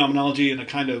 phenomenology and a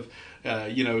kind of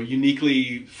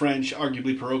uniquely French,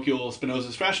 arguably parochial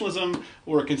Spinozist rationalism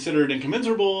were considered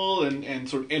incommensurable and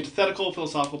sort of antithetical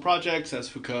philosophical projects, as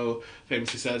Foucault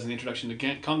famously says in the introduction to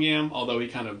Canguilhem, although he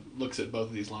kind of looks at both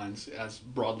of these lines as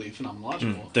broadly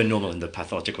phenomenological. The normal and the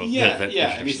pathological. And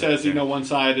he says, one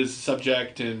side is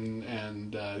subject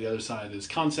and the other side is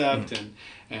concept,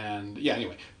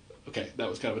 anyway. Okay, that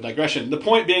was kind of a digression. The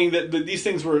point being that these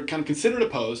things were kind of considered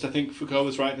opposed. I think Foucault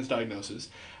was right in his diagnosis.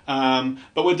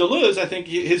 But with Deleuze, I think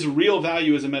his real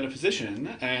value as a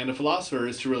metaphysician and a philosopher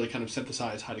is to really kind of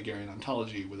synthesize Heideggerian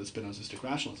ontology with a Spinozistic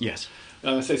rationalism. Yes.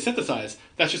 When I say synthesize,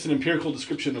 that's just an empirical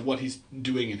description of what he's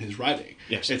doing in his writing.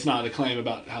 Yes. It's not a claim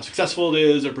about how successful it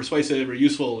is or persuasive or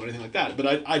useful or anything like that.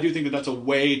 But I do think that that's a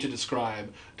way to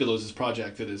describe Deleuze's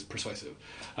project that is persuasive.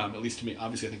 At least to me.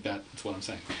 Obviously, I think that's what I'm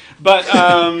saying. But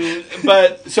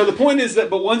so the point is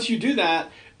that once you do that,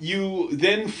 you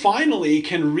then finally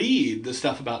can read the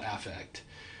stuff about affect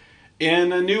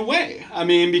in a new way.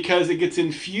 Because it gets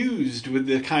infused with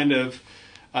the kind of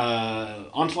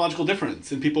ontological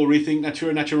difference, and people rethink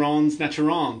natura naturans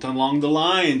naturant along the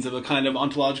lines of a kind of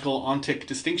ontological ontic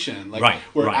distinction, like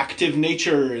where active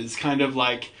nature is kind of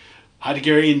like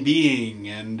Heideggerian being,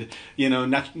 and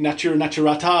natura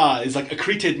naturata is like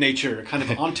accreted nature, kind of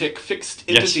ontic fixed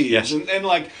entities, yes. And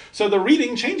like so the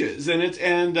reading changes,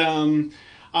 and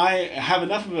I have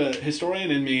enough of a historian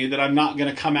in me that I'm not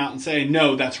going to come out and say,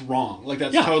 no, that's wrong. Like,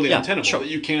 that's totally untenable. Sure. That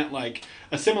you can't, like,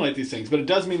 assimilate these things. But it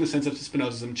does mean the sense of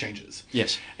Spinozism changes.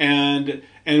 Yes. And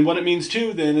what it means,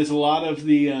 too, then, is a lot of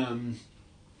the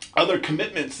other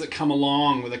commitments that come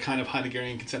along with a kind of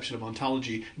Heideggerian conception of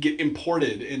ontology get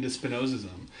imported into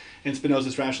Spinozism and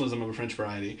Spinozist rationalism of a French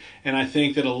variety. And I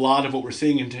think that a lot of what we're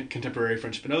seeing in contemporary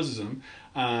French Spinozism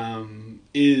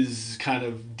is kind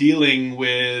of dealing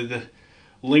with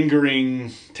lingering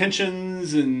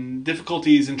tensions and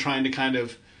difficulties in trying to kind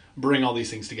of bring all these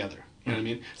things together. You know what I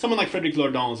mean? Someone like Frédéric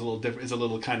Lordon is a little different, is a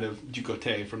little kind of du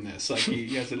côté from this. Like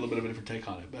he has a little bit of a different take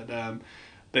on it. But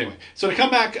anyway, so to come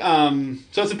back,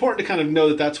 so it's important to kind of know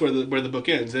that that's where the book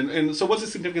ends. And so what's the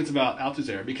significance about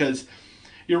Althusser? Because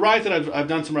you're right that I've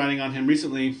done some writing on him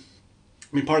recently.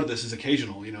 I mean, part of this is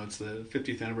occasional. It's the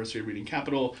 50th anniversary of Reading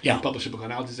Capital. Yeah. You publish a book on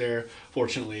Althusser.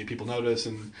 Fortunately, people notice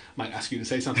and might ask you to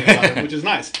say something about it, which is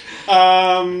nice.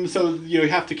 So you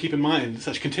have to keep in mind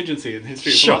such contingency in the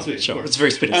history of philosophy. Sure, it's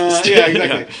very Spinozist. Yeah,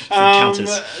 exactly.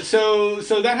 Countess.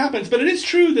 So that happens. But it is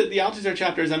true that the Althusser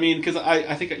chapters, I mean, because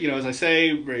I think, as I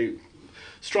say very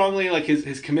strongly, like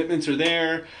his commitments are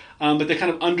there, but they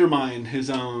kind of undermine his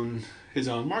own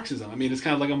Marxism. I mean, it's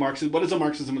kind of like a Marxism. What is a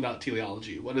Marxism without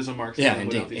teleology? What is a Marxism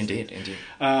without these things? Indeed.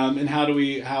 And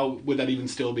how would that even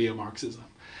still be a Marxism?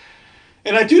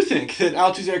 And I do think that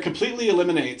Althusser completely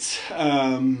eliminates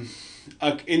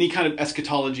any kind of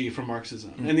eschatology from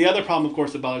Marxism. And the other problem, of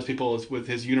course, that bothers people is with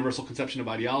his universal conception of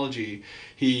ideology,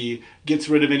 he gets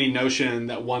rid of any notion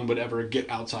that one would ever get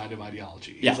outside of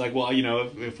ideology. He's like, well,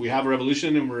 if we have a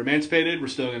revolution and we're emancipated, we're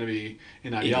still going to be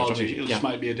in ideology. It just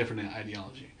might be a different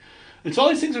ideology. And so all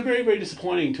these things are very, very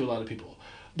disappointing to a lot of people.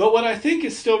 But what I think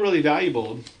is still really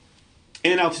valuable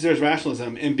in Althusser's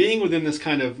rationalism, and being within this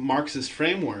kind of Marxist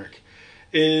framework,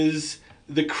 is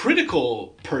the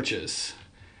critical purchase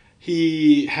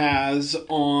he has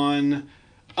on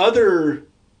other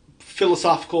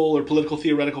philosophical or political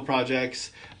theoretical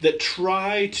projects that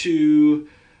try to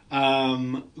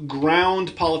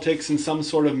ground politics in some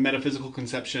sort of metaphysical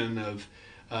conception of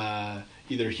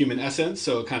either human essence,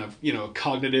 so kind of, a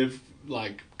cognitive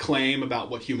like claim about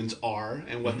what humans are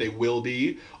and what they will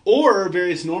be, or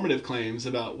various normative claims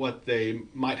about what they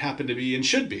might happen to be and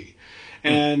should be.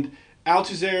 And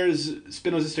Althusser's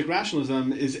Spinozistic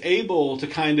rationalism is able to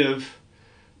kind of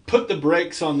put the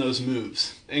brakes on those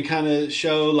moves and kind of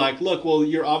show like, look, well,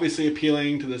 you're obviously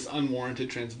appealing to this unwarranted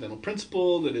transcendental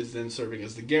principle that is then serving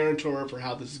as the guarantor for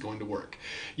how this is going to work.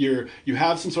 You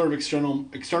have some sort of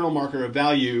external marker of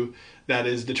value that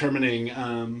is determining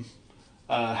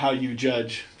how you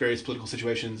judge various political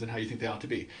situations and how you think they ought to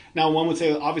be. Now, one would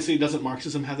say, obviously, doesn't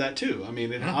Marxism have that too? I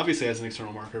mean, it obviously has an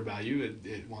external marker of value.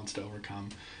 It wants to overcome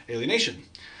alienation.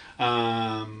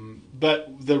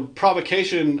 But the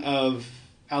provocation of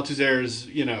Althusser's,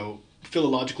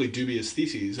 philologically dubious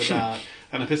theses about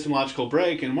an epistemological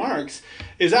break in Marx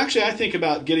is actually, I think,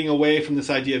 about getting away from this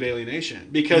idea of alienation.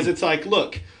 Because it's like,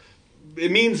 look, it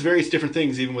means various different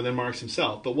things even within Marx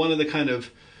himself. But one of the kind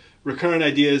of recurrent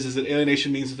ideas is that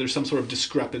alienation means that there's some sort of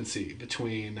discrepancy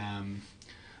between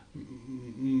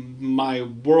my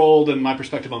world and my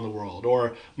perspective on the world,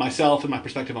 or myself and my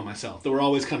perspective on myself. That we're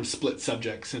always kind of split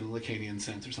subjects in a Lacanian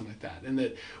sense or something like that. And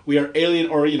that we are alien,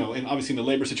 or, and obviously in the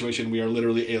labor situation, we are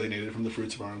literally alienated from the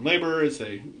fruits of our own labor as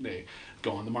they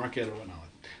go on the market or whatnot,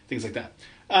 things like that.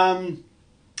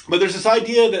 But there's this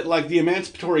idea that like the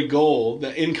emancipatory goal,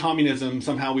 that in communism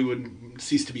somehow we would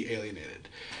cease to be alienated.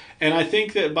 And I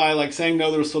think that by like saying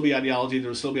no, there will still be ideology, there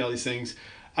will still be all these things,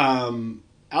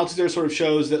 Althusser sort of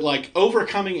shows that like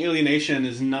overcoming alienation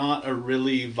is not a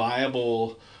really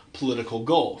viable political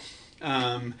goal.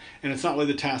 And it's not really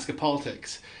the task of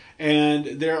politics.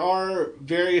 And there are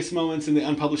various moments in the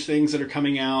unpublished things that are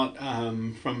coming out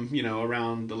from,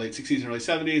 around the late 60s and early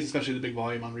 70s, especially the big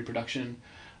volume on reproduction,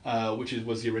 which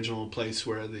was the original place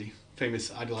where the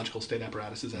famous ideological state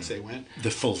apparatus essay went.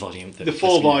 The full volume. The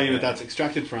full volume that's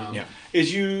extracted from. Yeah.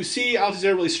 Is you see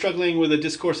Althusser really struggling with a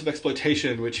discourse of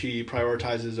exploitation, which he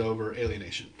prioritizes over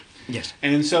alienation. Yes.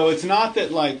 And so it's not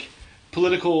that like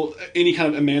any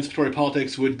kind of emancipatory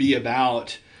politics would be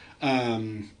about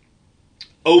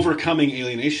overcoming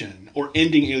alienation or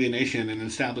ending alienation and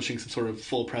establishing some sort of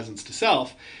full presence to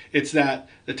self. It's that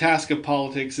the task of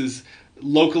politics is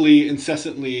locally,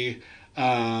 incessantly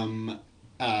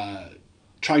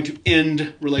trying to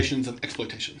end relations of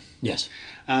exploitation. Yes.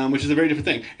 Which is a very different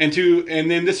thing. And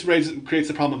then this creates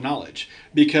the problem of knowledge,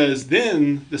 because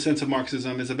then the sense of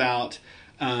Marxism is about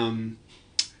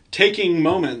taking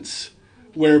moments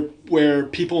where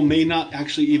people may not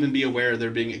actually even be aware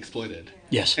they're being exploited.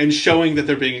 Yes. And showing that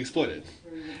they're being exploited.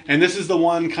 And this is the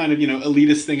one kind of,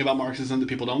 elitist thing about Marxism that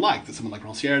people don't like, that someone like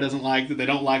Rancière doesn't like, that they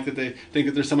don't like, that they think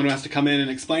that there's someone who has to come in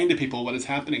and explain to people what is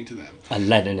happening to them. A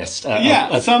Leninist.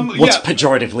 What's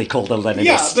pejoratively called a Leninist.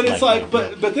 Yeah, but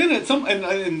it's but then at some,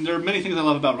 and there are many things I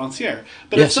love about Rancière,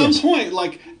 but at some point,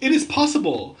 it is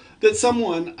possible that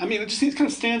someone, it just kind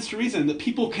of stands to reason that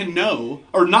people can know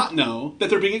or not know that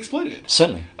they're being exploited.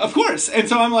 Certainly. Of course. And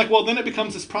so I'm like, well, then it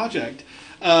becomes this project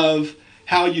of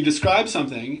how you describe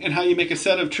something and how you make a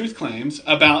set of truth claims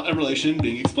about a relation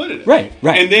being exploited. Right.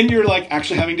 And then you're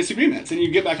actually having disagreements, and you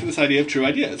get back to this idea of true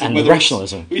ideas. And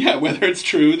rationalism. Whether it's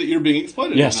true that you're being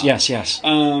exploited or not. Yes.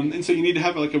 And so you need to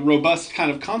have a robust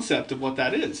kind of concept of what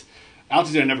that is.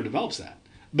 Althusser never develops that.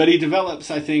 But he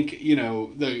develops, I think,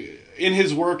 in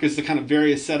his work is the kind of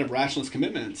various set of rationalist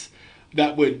commitments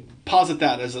that would posit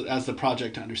that as the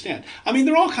project to understand.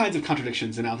 There are all kinds of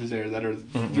contradictions in Althusser that are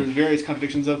various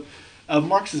contradictions of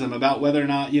Marxism about whether or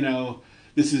not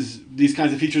these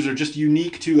kinds of features are just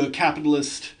unique to a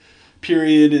capitalist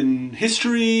period in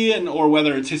history, or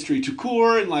whether it's history tout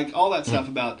court, and all that stuff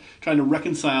about trying to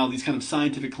reconcile these kind of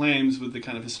scientific claims with the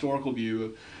kind of historical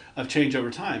view of change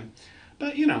over time.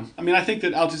 But I think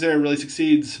that Althusser really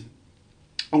succeeds,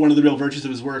 or one of the real virtues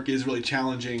of his work is really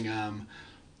challenging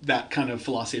that kind of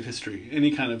philosophy of history,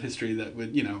 any kind of history that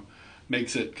would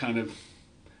makes it kind of,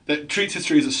 that treats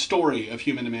history as a story of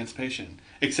human emancipation,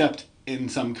 except in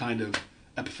some kind of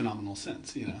epiphenomenal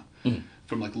sense,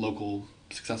 from local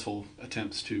successful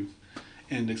attempts to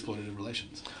end exploitative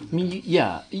relations.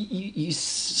 You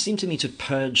seem to me to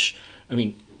purge.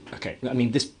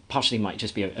 This partially might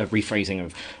just be a rephrasing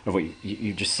of what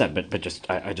you just said, but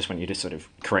I just want you to sort of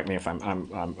correct me if I'm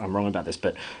wrong about this.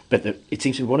 But it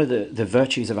seems to be one of the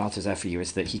virtues of Althusser for you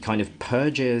is that he kind of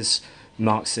purges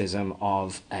Marxism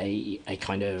of a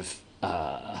kind of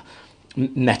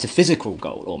metaphysical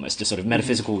goal, almost a sort of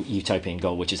metaphysical utopian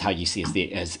goal, which is how you see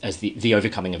as the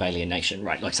overcoming of alienation,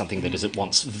 right? Like something that is at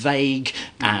once vague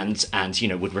and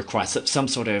would require some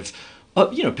sort of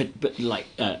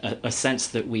a sense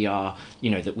that we are,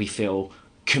 that we feel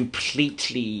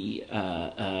completely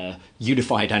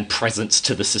unified and present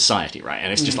to the society, right?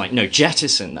 And it's just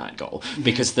jettison that goal,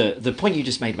 because the point you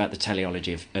just made about the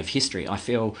teleology of history, I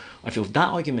feel that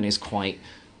argument is quite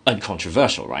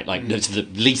uncontroversial, right? It's the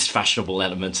least fashionable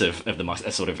element of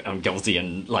the sort of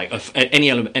Gaussian, of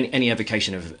any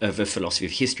evocation of a philosophy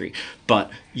of history,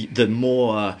 but the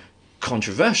more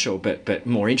controversial but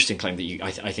more interesting claim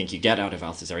that I think you get out of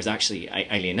Althusser is actually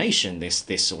alienation, this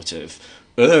sort of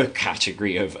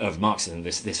category of Marxism,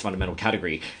 this fundamental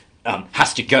category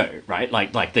has to go, right?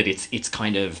 Like that it's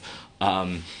kind of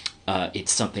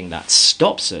it's something that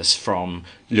stops us from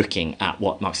looking at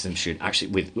what Marxism should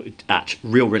actually at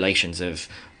real relations of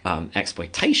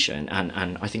exploitation,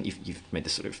 and I think you've made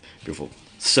this sort of beautiful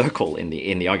circle in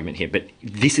the argument here, but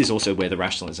this is also where the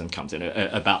rationalism comes in,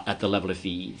 about at the level of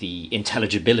the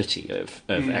intelligibility of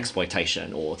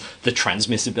exploitation, or the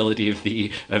transmissibility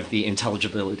of the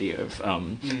intelligibility of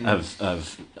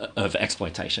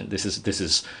exploitation. This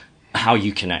is how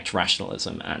you connect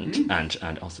rationalism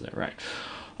and also right.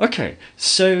 Okay,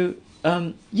 so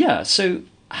so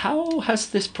how has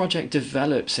this project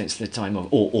developed since the time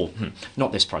of,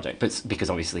 not this project, but because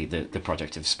obviously the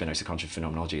project of Spinoza-Contra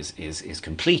Phenomenology is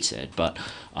completed, but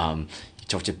you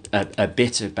talked a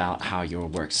bit about how your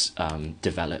work's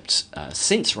developed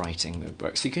since writing the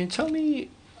book. So you can tell me,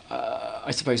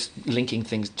 I suppose, linking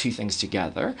two things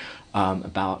together,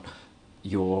 about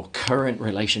your current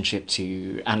relationship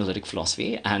to analytic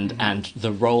philosophy and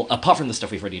the role, apart from the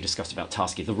stuff we've already discussed about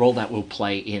Tarski, the role that will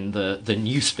play in the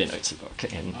new Spinoza book.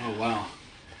 Oh, wow.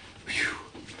 Whew.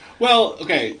 Well,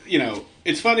 okay,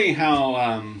 it's funny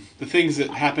how the things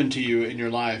that happen to you in your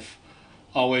life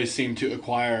always seem to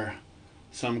acquire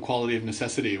some quality of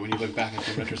necessity when you look back at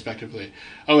them retrospectively.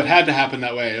 Oh, it had to happen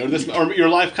that way, or your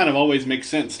life kind of always makes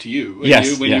sense to you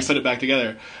when you put it back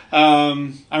together. I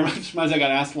remember I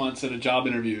got asked once at a job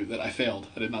interview that I failed.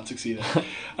 I did not succeed at. It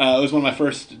was one of my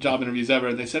first job interviews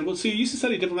ever. They said, "Well, so you used to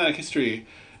study diplomatic history,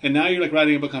 and now you're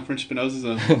writing a book on French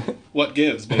Spinozism. What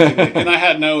gives?" Basically, and I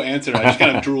had no answer. I just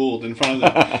kind of drooled in front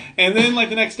of them. And then,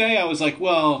 the next day, I was like,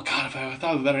 "Well, God, if I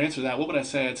thought of a better answer to that, what would I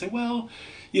say?" I'd say, "Well,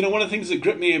 one of the things that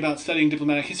gripped me about studying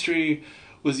diplomatic history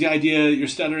was the idea that you're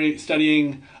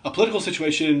studying a political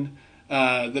situation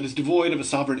that is devoid of a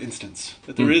sovereign instance.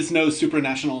 That there is no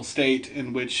supranational state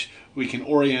in which we can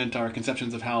orient our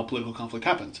conceptions of how political conflict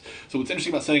happens. So what's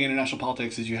interesting about studying international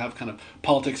politics is you have kind of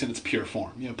politics in its pure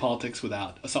form. You know, politics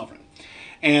without a sovereign.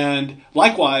 And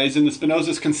likewise, in the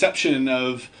Spinoza's conception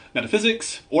of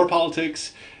metaphysics or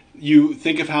politics, you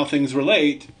think of how things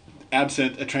relate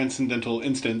absent a transcendental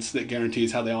instance that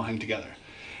guarantees how they all hang together.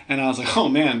 And I was like, oh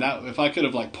man, that if I could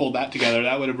have like pulled that together,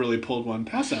 that would have really pulled one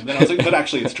past them. Then I was like, but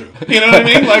actually it's true. You know what I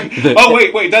mean? Like, oh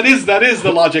wait, that is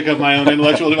the logic of my own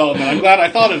intellectual development. I'm glad I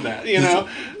thought of that, you know?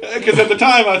 Because at the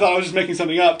time I thought I was just making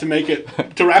something up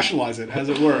to rationalize it, as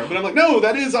it were. But I'm like, no,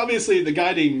 that is obviously the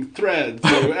guiding thread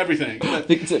through everything. I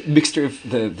think it's a mixture of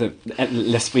the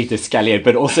l'esprit d'escalier,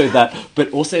 but also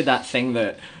that thing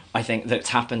that I think that's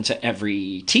happened to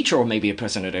every teacher or maybe a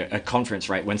person at a conference,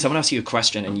 right? When someone asks you a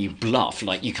question and you bluff,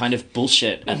 like you kind of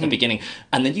bullshit at the beginning,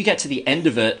 and then you get to the end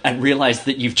of it and realize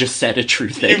that you've just said a true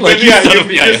thing. You had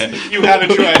a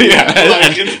true idea,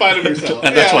 like, in spite of yourself.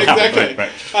 And that's what exactly.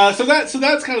 Happened, right. So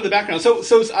that's kind of the background. So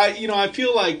I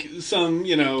feel like some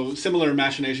similar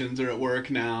machinations are at work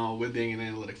now with being in an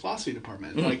analytic philosophy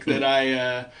department, like that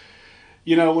I.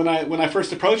 When I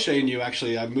first approached ANU,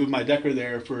 actually, I moved my Decker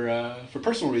there for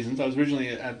personal reasons. I was originally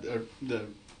at the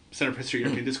Center for History of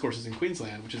European Discourses in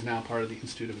Queensland, which is now part of the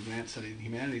Institute of Advanced Study in the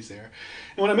Humanities there.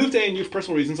 And when I moved to ANU for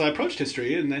personal reasons, I approached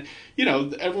history, and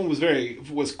everyone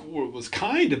was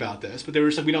kind about this, but they were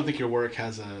just like, we don't think your work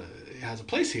has a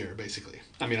place here, basically.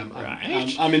 I mean,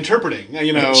 I'm interpreting,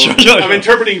 Sure. I'm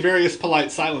interpreting various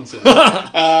polite silences,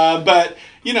 but.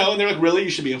 And they're like, really, you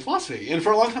should be in philosophy. And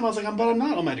for a long time I was like, but I'm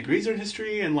not. All my degrees are in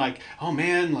history, and like, oh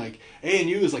man, like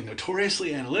ANU is like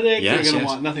notoriously analytic. They're going to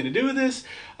want nothing to do with this.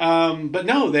 But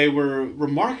no, they were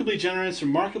remarkably generous,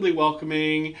 remarkably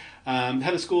welcoming.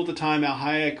 Head of school at the time, Al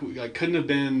Hayek, couldn't have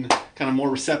been kind of more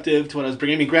receptive to what I was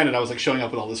bringing. I mean, granted, I was like showing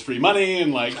up with all this free money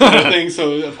and like things,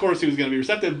 so of course he was going to be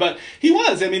receptive. But he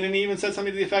was. I mean, and he even said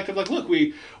something to the effect of like, look,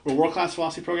 we're a world-class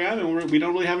philosophy program, and we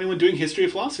don't really have anyone doing history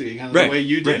of philosophy kind of the way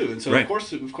you do. And so of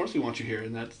course we want you here,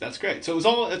 and that's great. So it's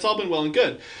all been well and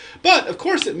good. But of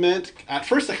course it meant at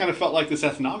first I kind of felt like this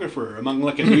ethnographer among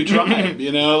like a new tribe,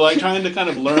 like trying to kind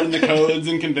of learn the codes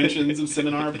and conventions of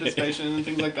seminar participation and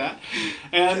things like that.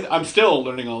 And I'm still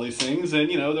learning all these things, and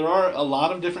there are a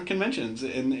lot of different conventions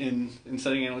in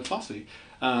studying analytic philosophy,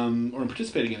 or in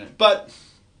participating in it. But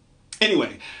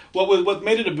anyway, what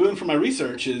made it a boon for my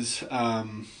research is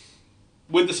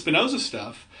with the Spinoza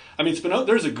stuff. I mean,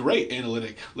 there's a great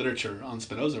analytic literature on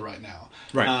Spinoza right now.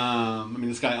 Right. I mean,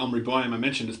 this guy Omri Boehm I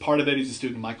mentioned is part of it. He's a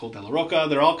student of Michael Della Rocca.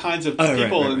 There are all kinds of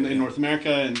people in North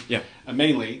America and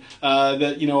mainly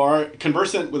that are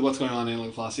conversant with what's going on in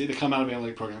analytic philosophy. They come out of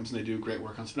analytic programs and they do great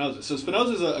work on Spinoza. So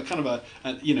Spinoza is a kind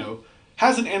of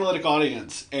has an analytic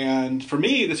audience, and for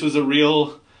me, this was a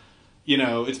real.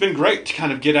 It's been great to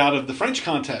kind of get out of the French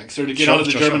context or to get out of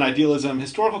the German idealism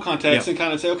historical context and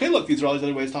kind of say, okay, look, these are all these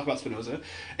other ways to talk about Spinoza.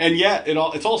 And yet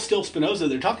it's all still Spinoza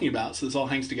they're talking about, so this all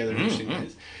hangs together in interesting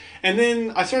ways. And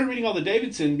then I started reading all the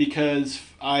Davidson because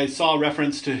I saw a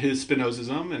reference to his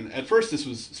Spinozism, and at first this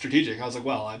was strategic. I was like,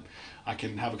 well, I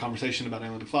can have a conversation about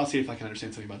analytic philosophy if I can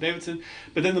understand something about Davidson.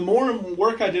 But then the more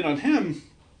work I did on him,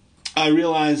 I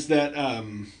realized that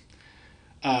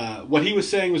what he was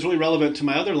saying was really relevant to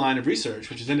my other line of research,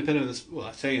 which is independent of this, well,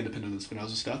 I say independent of the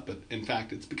Spinoza stuff, but in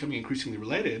fact it's becoming increasingly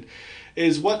related,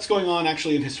 is what's going on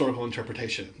actually in historical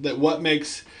interpretation. That what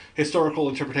makes historical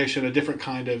interpretation a different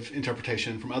kind of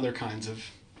interpretation from other kinds of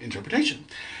interpretation.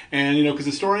 And, because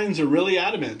historians are really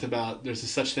adamant about there's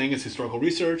such thing as historical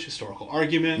research, historical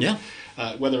argument,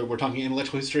 whether we're talking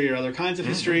intellectual history or other kinds of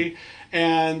history.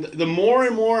 And the more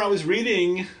and more I was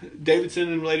reading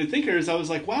Davidson and related thinkers, I was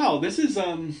like, wow, this is...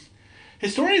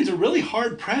 historians are really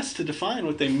hard-pressed to define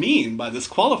what they mean by this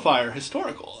qualifier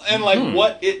historical. And,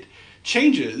 what it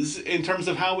changes in terms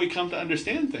of how we come to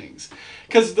understand things.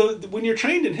 Because when you're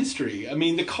trained in history, I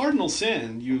mean, the cardinal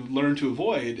sin you learn to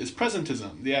avoid is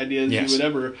presentism. The idea that you would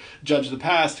ever judge the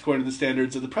past according to the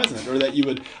standards of the present, or that you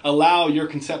would allow your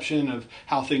conception of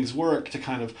how things work to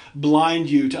kind of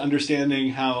blind you to understanding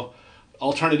how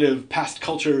alternative past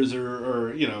cultures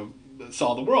or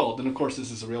saw the world. And of course,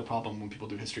 this is a real problem when people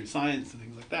do history of science and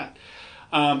things like that.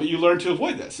 But you learn to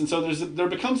avoid this. And so there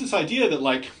becomes this idea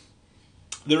that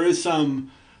there is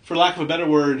some, for lack of a better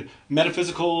word,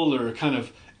 metaphysical or kind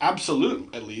of absolute,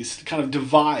 at least, kind of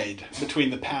divide between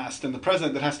the past and the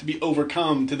present that has to be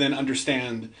overcome to then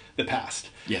understand the past.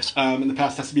 Yes. And the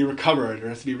past has to be recovered or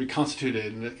has to be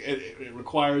reconstituted. And it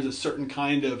requires a certain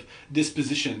kind of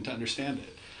disposition to understand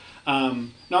it. Now,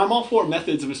 I'm all for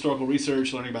methods of historical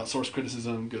research, learning about source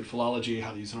criticism, good philology,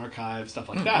 how to use an archive, stuff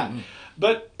like that.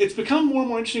 But it's become more and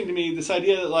more interesting to me, this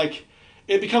idea that, like,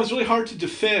 it becomes really hard to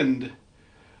defend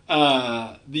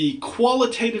the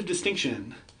qualitative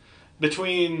distinction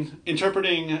between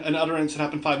interpreting an utterance that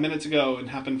happened 5 minutes ago and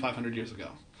happened 500 years ago.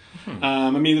 I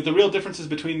mean, that the real differences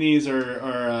between these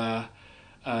are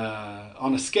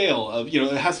on a scale of, you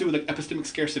know, it has to do with like epistemic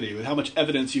scarcity, with how much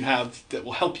evidence you have that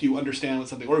will help you understand what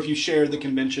something, or if you share the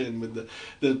convention with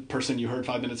the person you heard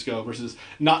 5 minutes ago versus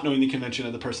not knowing the convention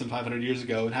of the person 500 years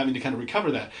ago and having to kind of recover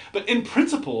that. But in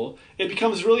principle, it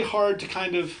becomes really hard to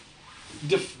kind of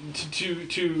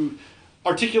to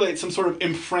articulate some sort of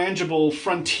infrangible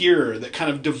frontier that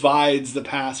kind of divides the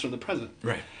past from the present.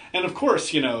 Right. And of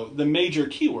course, you know, the major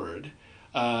keyword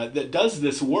that does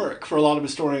this work for a lot of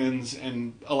historians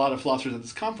and a lot of philosophers at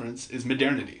this conference is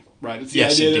modernity, right? It's the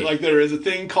idea that, like, there is a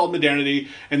thing called modernity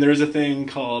and there is a thing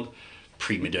called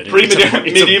pre-modernity.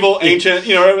 Medieval, ancient,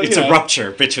 you know. It's a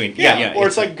rupture between... Yeah. Or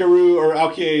it's like Guru, or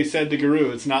Alquier said to Guru.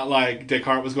 It's not like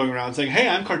Descartes was going around saying, hey,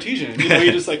 I'm Cartesian. You know,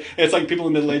 you just like... It's like people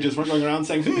in the Middle Ages weren't going around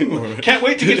saying, can't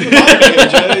wait to get to the modern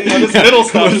age. You know, this middle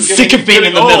stuff is sick of being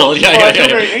in the middle. I feel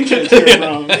very ancient here in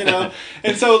Rome, you know.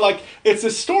 And so, like, it's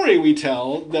a story we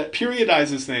tell that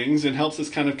periodizes things and helps us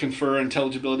kind of confer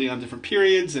intelligibility on different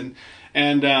periods, and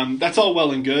that's all well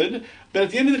and good. But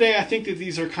at the end of the day, I think that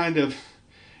these are kind of,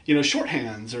 you know,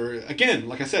 shorthands, or, again,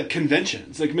 like I said,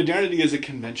 conventions. Like, modernity is a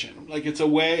convention. Like, it's a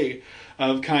way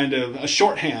of kind of a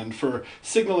shorthand for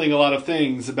signaling a lot of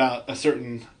things about a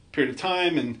certain period of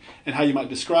time and how you might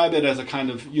describe it as a kind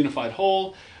of unified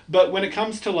whole. But when it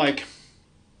comes to, like,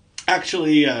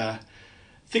 actually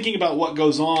thinking about what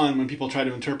goes on when people try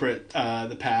to interpret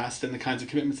the past and the kinds of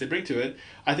commitments they bring to it,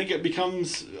 I think it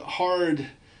becomes hard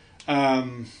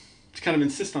to kind of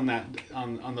insist on that,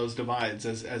 on those divides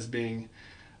as being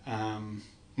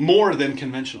more than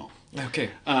conventional. Okay.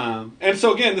 And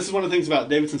so again, this is one of the things about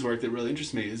Davidson's work that really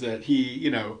interests me, is that he,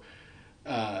 you know,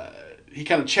 he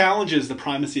kind of challenges the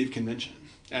primacy of convention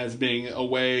as being a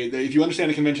way that if you understand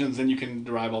the conventions, then you can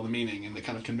derive all the meaning, and the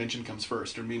kind of convention comes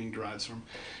first, or meaning derives from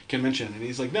convention. And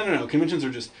he's like, no, conventions are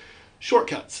just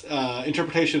shortcuts.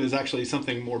 Interpretation is actually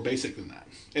something more basic than that.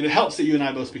 And it helps that you and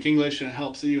I both speak English, and it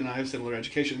helps that you and I have similar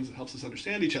educations. It helps us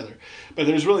understand each other. But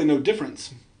there's really no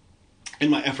difference in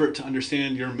my effort to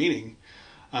understand your meaning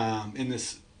in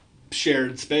this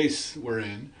shared space we're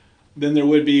in than there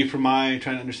would be for my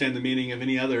trying to understand the meaning of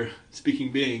any other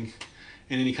speaking being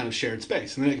in any kind of shared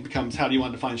space. And then it becomes, how do you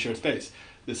want to define shared space?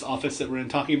 This office that we're in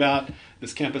talking about,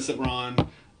 this campus that we're on,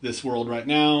 this world right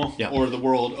now, or the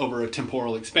world over a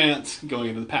temporal expanse going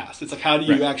into the past. It's like, how do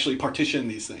you actually partition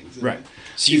these things? And right.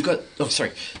 So you've got... Oh,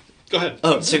 sorry. Go ahead.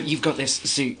 Oh, so you've got this...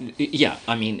 So, yeah,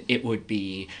 I mean, it would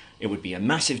be a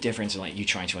massive difference in, like, you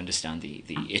trying to understand the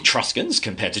Etruscans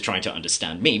compared to trying to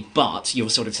understand me, but you're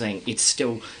sort of saying it's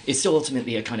still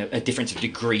ultimately a kind of a difference of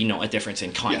degree, not a difference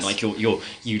in kind. Yes. Like,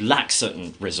 you lack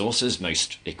certain resources,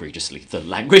 most egregiously the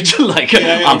language. Like,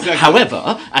 exactly.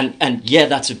 However, and yeah,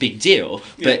 that's a big deal.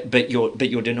 But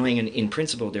you're denying an in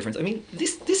principle difference. I mean,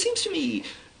 this seems to me.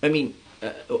 I mean.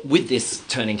 With this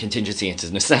turning contingency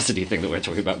into necessity thing that we're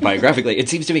talking about biographically, it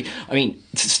seems to me, I mean,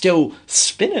 still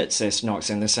Spinoza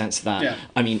Knox in the sense that,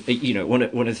 I mean, you know, one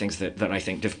of the things that I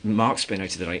think marks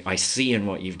Spinoza that I see in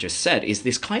what you've just said is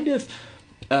this kind of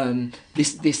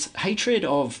this hatred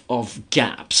of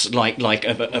gaps, like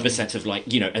of a sense of, like,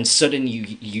 you know, and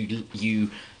suddenly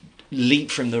you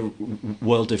leap from the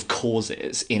world of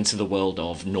causes into the world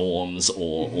of norms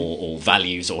or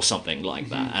values or something like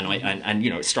that. And you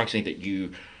know, it strikes me that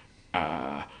you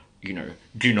you know,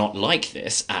 do not like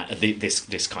this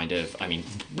this kind of, I mean,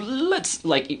 let's,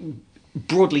 like,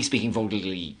 broadly speaking,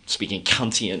 vulgarly speaking,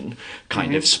 Kantian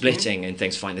kind of splitting and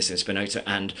things. Find this in Spinoza,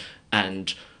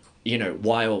 and you know,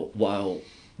 while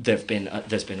there's been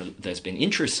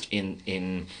interest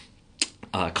in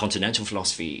continental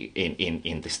philosophy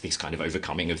in this kind of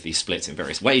overcoming of these splits in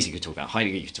various ways. You could talk about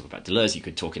Heidegger, you could talk about Deleuze, you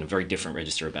could talk in a very different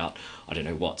register about, I don't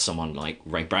know, what someone like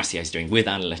Ray Brassier is doing with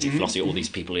analytic philosophy, all these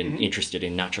people interested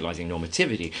in naturalizing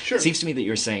normativity. Sure. It seems to me that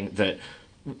you're saying that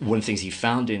one of the things you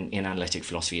found in analytic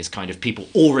philosophy is kind of people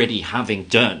already having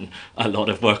done a lot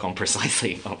of work on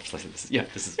precisely... well,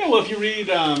 if you read,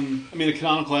 a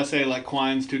canonical essay like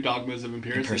Quine's Two Dogmas of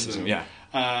Empiricism, you're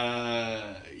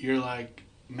like,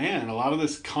 man, a lot of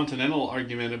this continental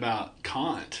argument about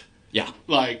Kant,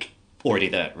 like, already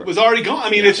there, was already gone. I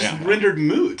mean, it's just rendered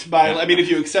moot by. I mean, if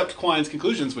you accept Quine's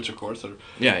conclusions, which of course are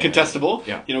contestable,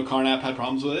 you know, Carnap had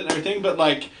problems with it and everything, but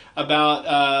like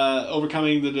about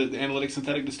overcoming the analytic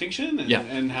synthetic distinction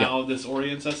and how this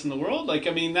orients us in the world. Like,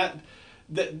 I mean, that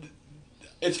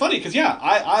it's funny because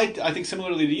I think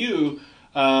similarly to you,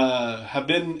 have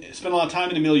spent a lot of time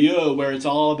in a milieu where it's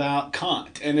all about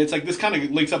Kant, and it's like this kind of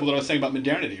links up with what I was saying about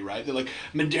modernity, right? That like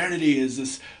modernity is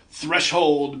this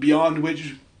threshold beyond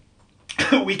which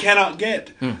we cannot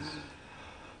get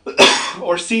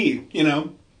or see, you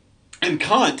know, and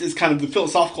Kant is kind of the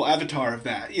philosophical avatar of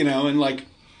that, you know, and like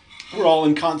we're all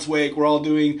in Kant's wake, we're all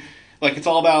doing. Like, it's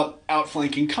all about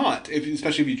outflanking Kant,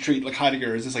 especially if you treat, like,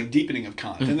 Heidegger as this, like, deepening of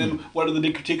Kant. And then what are the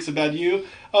big critiques about you?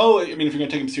 Oh, I mean, if you're going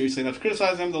to take him seriously enough to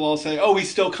criticize him, they'll all say, oh, he's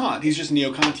still Kant. He's just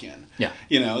neo-Kantian. Yeah.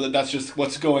 You know, that's just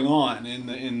what's going on in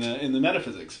the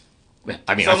metaphysics.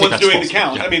 I mean, someone's doing the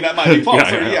count. Yeah. I mean, that might be false.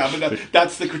 But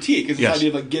that's the critique, is this idea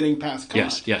of, like, getting past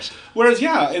Kant. Yes. Whereas,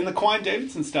 in the Quine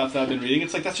Davidson stuff that I've been reading,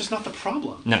 it's like, that's just not the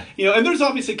problem. No. You know, and there's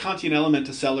obviously Kantian element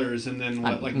to Sellers, and then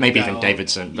what, like... Maybe even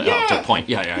Davidson, but up to a point.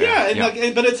 Yeah.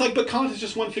 Like, but it's like, but Kant is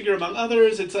just one figure among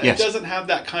others. It doesn't have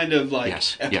that kind of, like,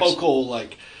 epochal,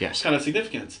 kind of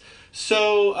significance.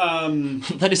 So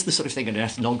that is the sort of thing an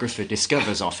ethnographer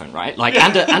discovers often, right? Like,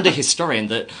 and a historian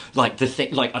that, like, the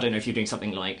thing, like, I don't know if you're doing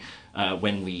something like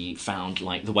when we found,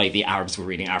 like, the way the Arabs were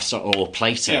reading Aristotle or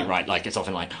Plato, right? Like, it's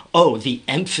often like, oh, the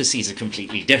emphases are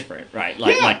completely different, right?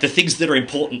 Like the things that are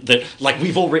important that, like,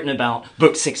 we've all written about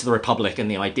Book 6 of the Republic and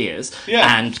the ideas,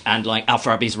 and like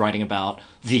Al-Farabi's writing about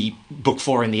the Book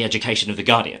 4 in the education of the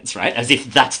Guardians, right? As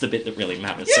if that's the bit that really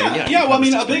matters. Well, I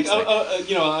mean, a big,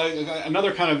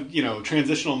 another kind of, you know,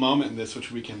 transitional moment in this,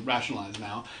 which we can rationalize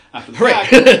now after the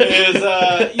fact, is,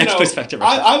 you know,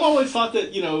 I've always thought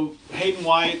that, you know, Hayden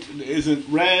White isn't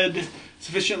read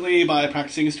sufficiently by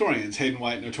practicing historians. Hayden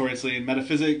White, notoriously in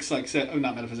metaphysics,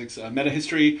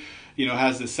 metahistory, you know,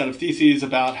 has this set of theses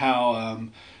about how,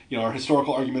 you know, our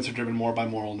historical arguments are driven more by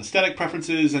moral and aesthetic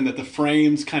preferences, and that the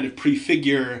frames kind of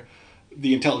prefigure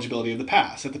the intelligibility of the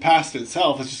past. That the past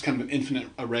itself is just kind of an infinite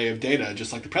array of data,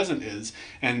 just like the present is,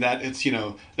 and that it's, you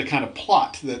know, the kind of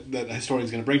plot that a historian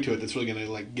is going to bring to it that's really going to,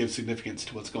 like, give significance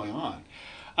to what's going on.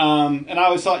 And I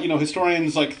always thought, you know,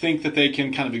 historians, like, think that they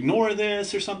can kind of ignore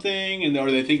this or something,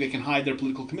 or they think they can hide their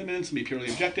political commitments and be purely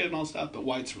objective and all stuff, but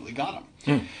White's really got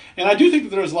them. And I do think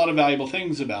that there's a lot of valuable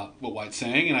things about what White's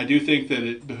saying, and I do think that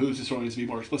it behooves historians to be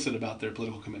more explicit about their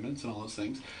political commitments and all those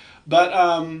things. But,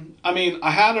 I mean, I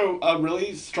had a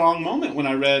really strong moment when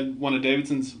I read one of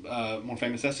Davidson's more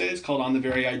famous essays called On the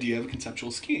Very Idea of a Conceptual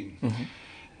Scheme.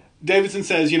 Davidson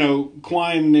says, you know,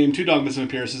 Quine named 2 dogmas of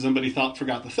empiricism, but he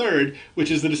forgot the third, which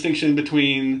is the distinction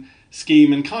between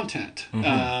scheme and content.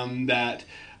 That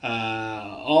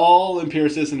all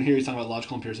empiricists, and here he's talking about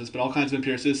logical empiricists, but all kinds of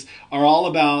empiricists are all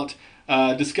about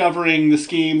discovering the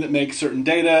scheme that makes certain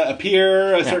data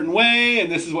appear a certain way,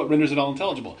 and this is what renders it all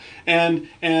intelligible. And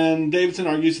Davidson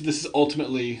argues that this is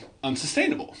ultimately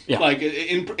unsustainable. Like,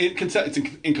 it's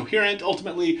incoherent.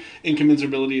 Ultimately,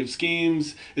 incommensurability of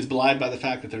schemes is belied by the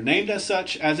fact that they're named as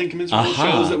such, as incommensurable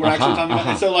shows that we're actually talking about.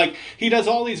 And so, like, he does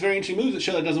all these very interesting moves that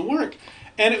show that doesn't work.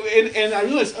 And I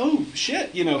realized, oh,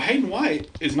 shit, you know, Hayden White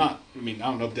is not, I mean, I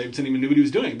don't know if Davidson even knew what he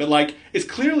was doing, but, like, it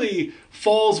clearly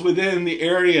falls within the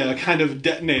area kind of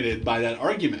detonated by that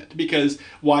argument, because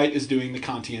White is doing the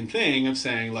Kantian thing of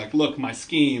saying, like, look, my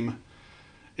scheme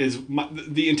is,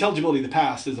 the intelligibility of the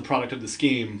past is the product of the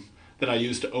scheme that I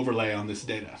use to overlay on this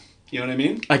data. You know what I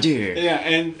mean? I do. Yeah,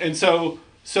 and so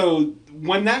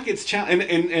when that gets challenged,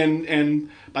 and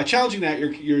by challenging that,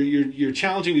 you're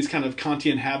challenging these kind of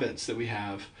Kantian habits that we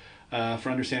have for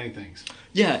understanding things.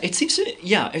 It seems to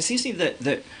me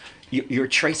that you're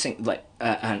tracing, like,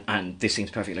 and this seems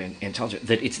perfectly intelligent,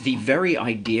 that it's the very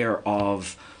idea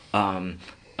of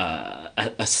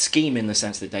a scheme in the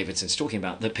sense that Davidson's talking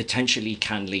about that potentially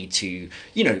can lead to,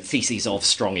 you know, theses of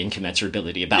strong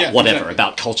incommensurability about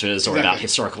about cultures or about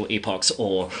historical epochs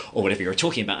or whatever you're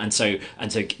talking about. And so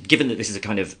given that this is a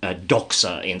kind of a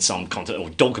doxa in some or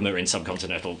dogma in some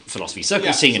continental philosophy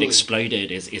circles, seeing it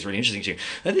exploded is really interesting too.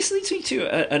 This leads me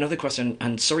to another question,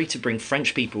 and sorry to bring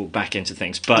French people back into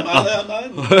things, but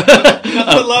nothing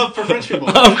but love for French people.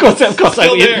 Of course,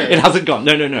 it hasn't gone.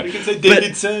 No. You can say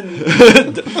Davidson.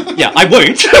 Yeah, I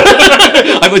won't.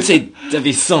 I would say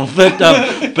Davidson,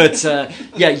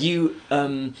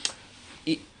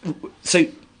 so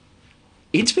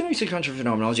it's been a country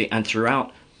phenomenology, and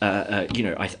throughout, you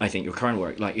know, I think your current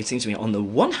work, like, it seems to me, on the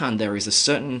one hand, there is a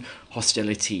certain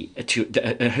hostility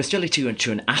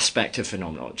to an aspect of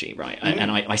phenomenology, right? And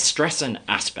I stress an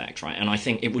aspect, right? And I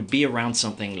think it would be around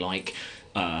something like,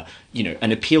 you know,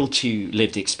 an appeal to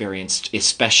lived experience,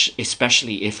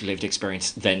 especially if lived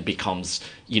experience then becomes,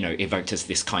 you know, evoked as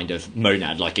this kind of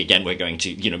monad. Like, again, we're going to,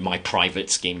 you know, my private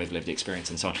scheme of lived experience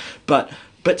and so on. But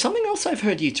But something else I've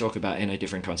heard you talk about in a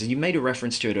different context, you made a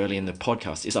reference to it early in the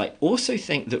podcast, is I also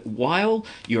think that while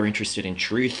you're interested in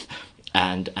truth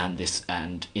and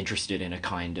interested in a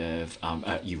kind of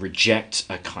you reject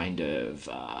a kind of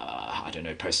I don't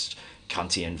know,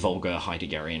 post-Kantian vulgar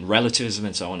Heideggerian relativism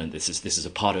and so on, and this is a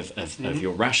part of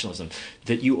your rationalism,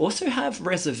 that you also have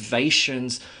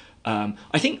reservations. I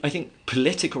think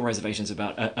political reservations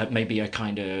about maybe a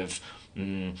kind of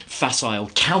facile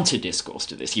counter discourse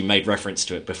to this. You made reference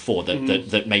to it before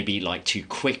that maybe like too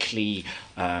quickly,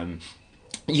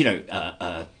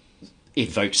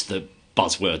 evokes the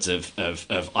buzzwords of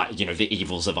the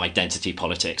evils of identity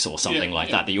politics or something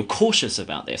like that you're cautious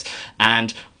about this.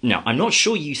 And now I'm not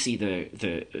sure you see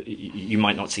you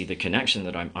might not see the connection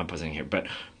that I'm posing here,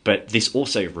 but this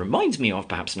also reminds me of,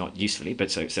 perhaps not usefully, but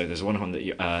so there's one on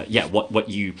that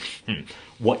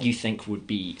what you think would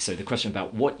be, so the question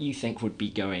about what you think would be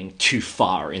going too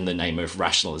far in the name of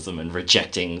rationalism and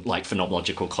rejecting like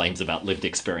phenomenological claims about lived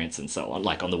experience and so on.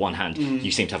 Like on the one hand,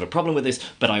 you seem to have a problem with this,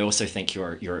 but I also think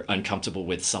you're uncomfortable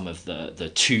with some of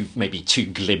the too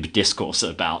glib discourse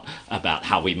about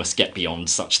how we must get beyond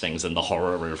such things and the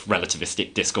horror of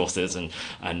relativistic discourses and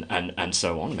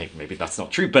so on. Maybe that's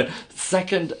not true. But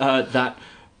second,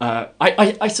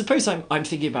 I suppose I'm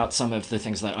thinking about some of the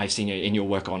things that I've seen in your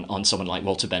work on someone like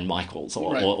Walter Ben Michaels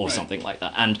or something like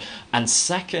that. And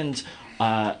second,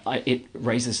 it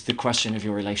raises the question of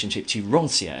your relationship to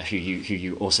Rancière, who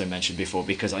you also mentioned before,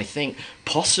 because I think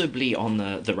possibly on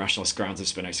the rationalist grounds of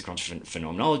Spinoza conscious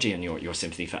phenomenology and your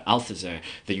sympathy for Althusser,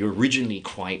 that you're originally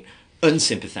quite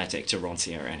unsympathetic to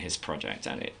Rancière and his project,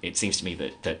 and it seems to me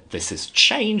that this has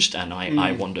changed, and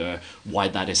I wonder why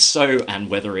that is so, and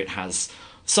whether it has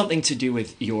something to do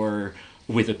with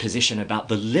a position about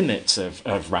the limits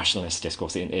of rationalist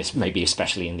discourse, maybe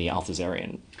especially in the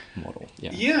Althusserian model.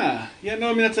 No, I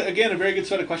mean, that's again a very good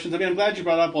set of questions. I mean, I'm glad you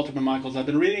brought up Walter Ben Michaels. I've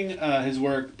been reading his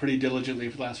work pretty diligently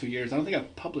for the last few years. I don't think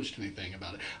I've published anything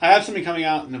about it. I have something coming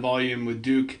out in a volume with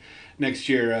Duke next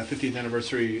year, a 50th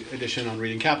anniversary edition on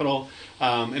Reading Capital,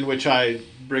 in which I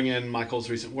bring in Michaels'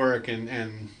 recent work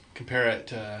and compare it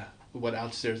to what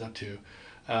Althusser is up to.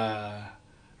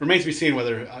 Remains to be seen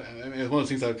whether, I mean, it's one of those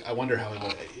things that I wonder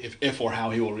if or how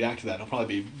he will react to that. He'll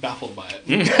probably be baffled by it.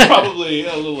 Probably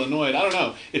a little annoyed. I don't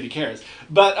know if he cares.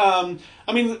 But, I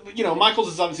mean, Michaels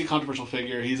is obviously a controversial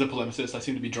figure. He's a polemicist. I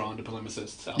seem to be drawn to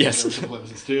polemicists. Yes. There's a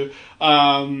polemicist too.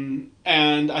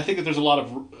 And I think that there's a lot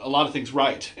of things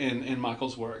right in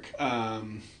Michaels' work.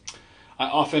 I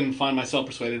often find myself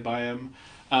persuaded by him.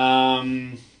 I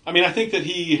mean, I think that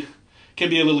he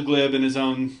can be a little glib in his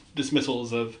own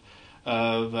dismissals of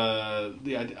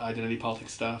the identity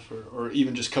politics stuff, or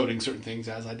even just coding certain things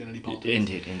as identity politics.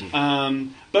 Indeed.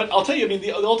 But I'll tell you, I mean,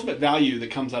 the ultimate value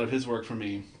that comes out of his work for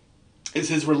me is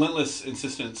his relentless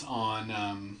insistence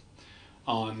on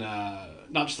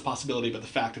not just the possibility, but the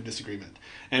fact of disagreement,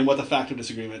 and what the fact of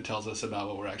disagreement tells us about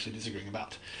what we're actually disagreeing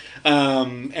about.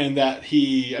 And that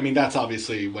that's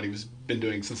obviously what he's been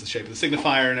doing since the shape of the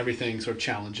signifier and everything, sort of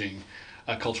challenging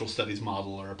a cultural studies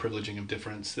model or a privileging of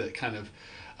difference that kind of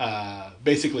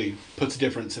basically puts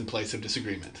difference in place of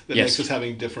disagreement. That makes us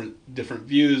having different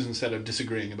views instead of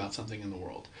disagreeing about something in the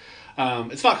world.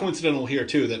 It's not coincidental here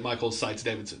too that Michaels cites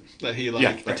Davidson, that he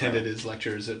attended his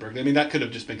lectures at Berkeley. I mean, that could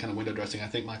have just been kind of window dressing. I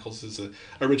think Michaels is an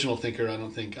original thinker. I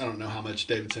don't know how much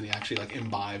Davidson he actually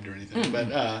imbibed or anything.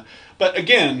 But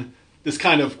again, this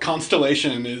kind of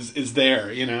constellation is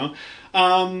there, So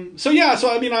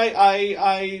I mean,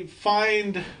 I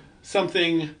find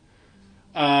something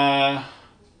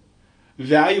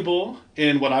valuable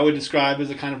in what I would describe as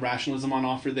a kind of rationalism on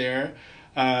offer there,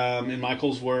 in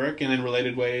Michaels' work, and in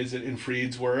related ways in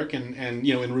Freed's work, and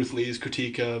in Ruth Lee's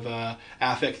critique of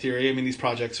affect theory. I mean, these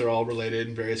projects are all related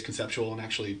in various conceptual and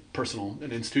actually personal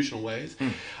and institutional ways.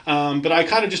 But I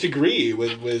kind of just agree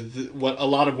with what a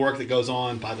lot of work that goes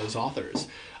on by those authors.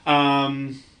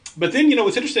 But then,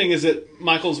 what's interesting is that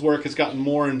Michaels' work has gotten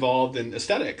more involved in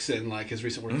aesthetics and his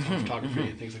recent work on photography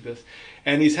and things like this.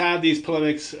 And he's had these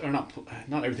polemics, or not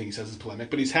everything he says is polemic,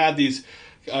 but he's had these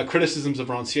criticisms of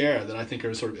Rancière that I think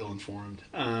are sort of ill-informed.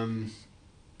 I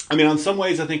mean, on some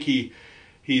ways, I think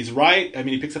he's right. I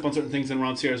mean, he picks up on certain things in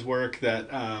Rancière's work that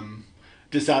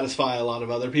dissatisfy a lot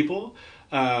of other people,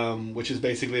 which is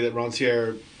basically that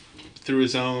Rancière, through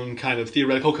his own kind of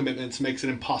theoretical commitments, makes it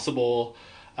impossible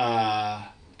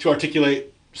to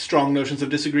articulate strong notions of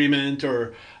disagreement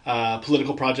or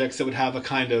political projects that would have a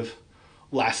kind of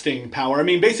lasting power. I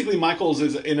mean, basically, Michaels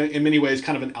is in many ways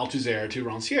kind of an Althusser to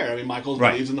Rancière. I mean, Michaels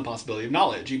believes in the possibility of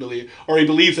knowledge. He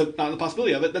believes that not the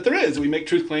possibility of it, that there is. We make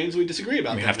truth claims, we disagree about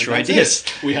them. We have true ideas.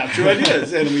 We have true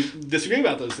ideas, and we disagree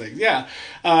about those things. Yeah,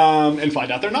 and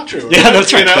find out they're not true. Yeah,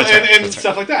 that's right. And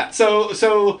stuff like that.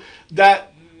 So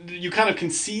that you kind of can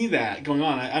see that going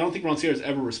on. I don't think Rancière has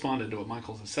ever responded to what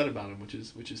Michaels has said about him, which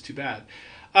is too bad.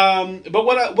 But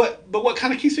what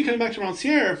kind of keeps me coming back to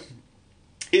Rancière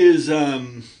is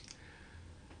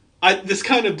this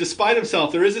kind of, despite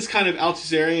himself, there is this kind of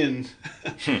Althusserian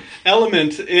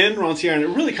element in Rancière, and it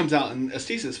really comes out in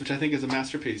Aesthesis, which I think is a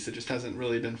masterpiece that just hasn't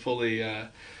really been fully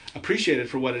appreciated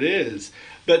for what it is.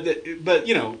 But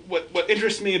what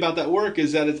interests me about that work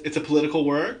is that it's a political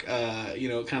work.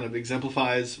 It kind of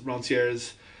exemplifies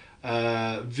Rancière's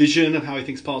vision of how he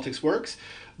thinks politics works.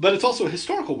 But it's also a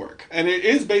historical work, and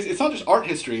it's not just art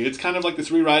history. It's kind of like this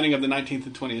rewriting of the 19th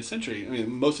and 20th century. I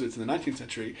mean, most of it's in the 19th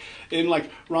century, in like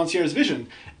Rancière's vision.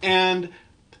 And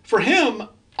for him,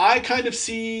 I kind of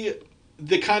see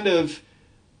the kind of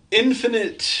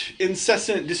infinite,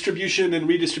 incessant distribution and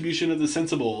redistribution of the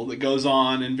sensible that goes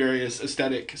on in various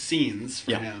aesthetic scenes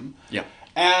for him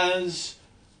as,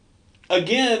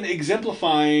 again,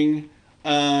 exemplifying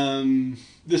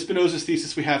the Spinoza's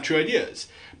thesis, we have true ideas.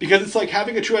 Because it's like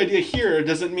having a true idea here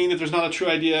doesn't mean that there's not a true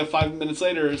idea 5 minutes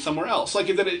later somewhere else.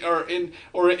 Like that,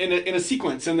 in a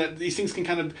sequence, and that these things can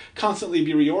kind of constantly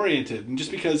be reoriented. And just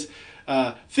because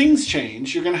things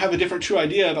change, you're going to have a different true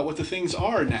idea about what the things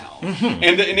are now. Mm-hmm.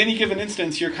 And in any given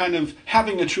instance, you're kind of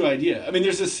having a true idea. I mean,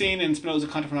 there's this scene in Spinoza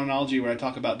Contra-Phenomenology where I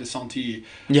talk about de Sainty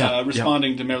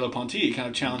responding to Merleau-Ponty, kind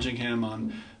of challenging him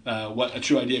on what a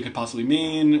true idea could possibly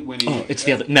mean. When it's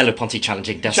the other Merleau-Ponty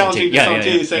challenging de Sainty. Challenging de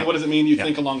Sainty, saying, what does it mean you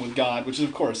think along with God? Which is,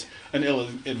 of course, an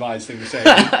ill-advised thing to say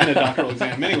in a doctoral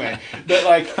exam anyway. But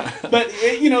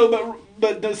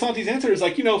de Sainty's answer is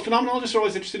like, phenomenologists are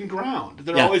always interested in ground.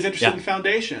 They're always interested in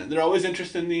foundation. They're always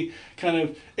interested in the kind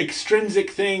of extrinsic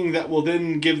thing that will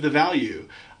then give the value.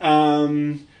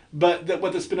 But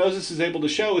what the Spinozist is able to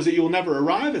show is that you will never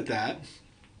arrive at that.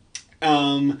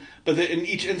 But that in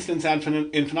each instance ad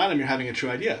infinitum, you're having a true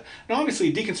idea. Now,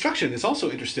 obviously, deconstruction is also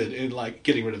interested in like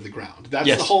getting rid of the ground. That's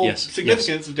the whole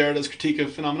significance of Derrida's critique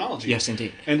of phenomenology. Yes,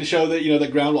 indeed. And to show that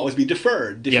that ground will always be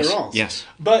deferred, différence. Yes.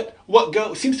 But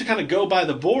what seems to kind of go by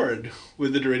the board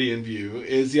with the Derridian view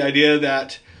is the idea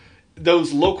that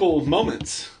those local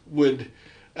moments would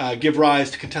give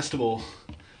rise to contestable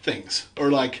things,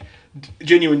 or like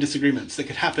genuine disagreements that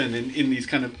could happen in these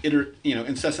kind of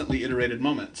incessantly iterated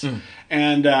moments.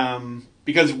 And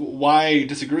because why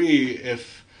disagree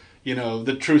if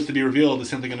the truth to be revealed is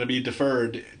simply going to be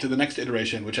deferred to the next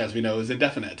iteration, which, as we know, is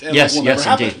indefinite and will never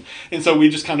happen. Indeed. And so we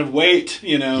just kind of wait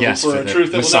for a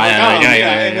truth that Messiah. will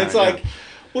never come. Like,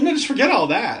 well, no, just forget all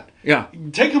that. Yeah.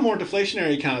 Take a more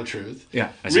deflationary account of truth.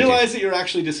 Yeah. Realize that you're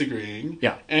actually disagreeing.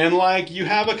 Yeah. And you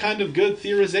have a kind of good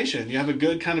theorization. You have a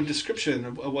good kind of description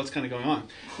of what's kind of going on.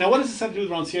 Now, what does this have to do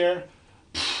with Rancière?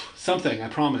 Something, I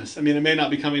promise. I mean, it may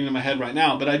not be coming into my head right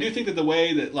now, but I do think that the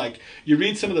way that you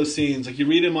read some of those scenes, you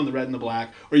read him on The Red and the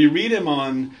Black, or you read him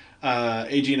on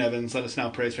A.G. and Evans, Let Us Now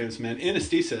Praise Famous Men, in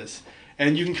Aesthesis,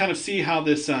 and you can kind of see how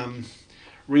this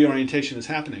reorientation is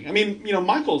happening. I mean,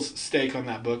 Michael's stake on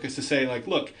that book is to say,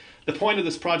 look, the point of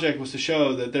this project was to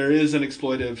show that there is an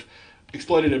exploitative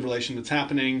relation that's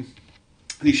happening.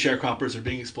 These sharecroppers are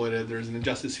being exploited. There's an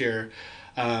injustice here.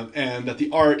 And that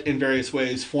the art in various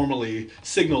ways formally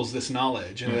signals this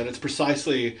knowledge, and that it's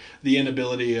precisely the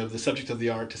inability of the subject of the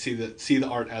art to see the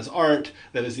art as art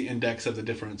that is the index of the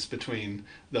difference between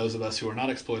those of us who are not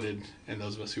exploited and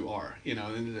those of us who are.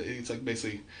 And it's like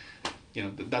basically,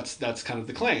 that's kind of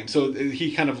the claim. So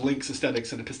he kind of links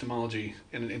aesthetics and epistemology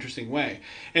in an interesting way.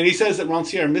 And he says that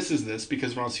Rancière misses this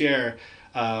because Rancière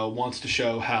wants to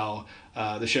show how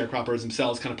the sharecroppers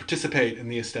themselves kind of participate in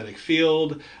the aesthetic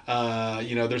field.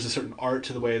 There's a certain art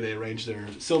to the way they arrange their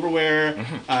silverware.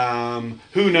 Mm-hmm.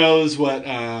 Who knows what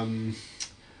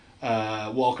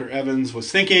Walker Evans was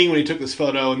thinking when he took this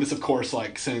photo? And this, of course,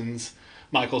 sends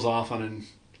Michaels off on an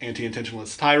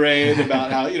anti-intentionalist tirade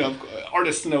about how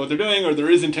artists know what they're doing, or there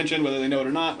is intention whether they know it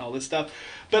or not, and all this stuff.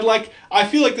 But I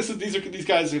feel like these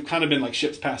guys have kind of been like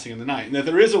ships passing in the night, and that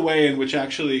there is a way in which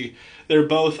actually they're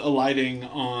both alighting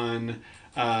on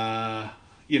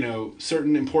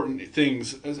certain important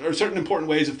things, or certain important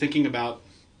ways of thinking about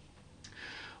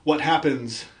what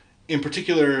happens in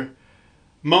particular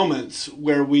moments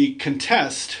where we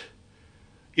contest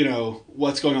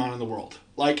what's going on in the world.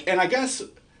 And I guess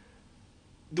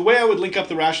the way I would link up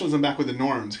the rationalism back with the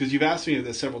norms, because you've asked me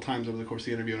this several times over the course of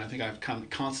the interview, and I think I've kind of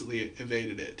constantly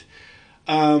evaded it.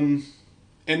 And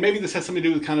and maybe this has something to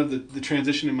do with kind of the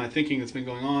transition in my thinking that's been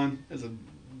going on as I've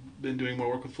been doing more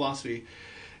work with philosophy,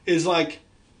 is like,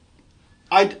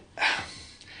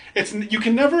 you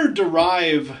can never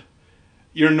derive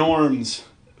your norms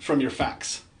from your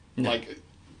facts. No. Like,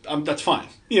 that's fine.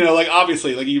 Like,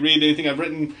 obviously, like, you read anything I've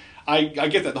written, I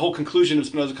get that. The whole conclusion of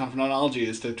Spinoza phenomenology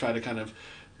is to try to kind of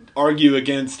argue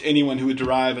against anyone who would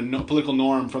derive a political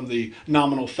norm from the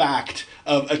nominal fact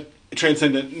of a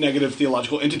transcendent negative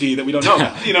theological entity that we don't know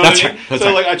about. You know what I mean? Right.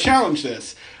 So, like, I challenge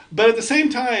this. But at the same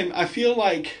time, I feel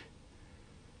like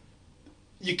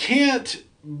you can't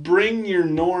bring your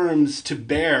norms to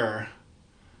bear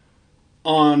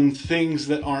on things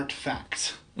that aren't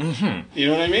facts. Mm-hmm. You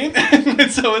know what I mean?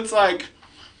 And so it's like,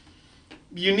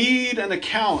 you need an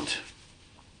account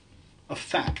of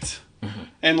facts. Mm-hmm.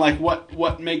 And like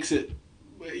what makes it,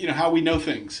 how we know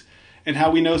things and how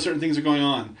we know certain things are going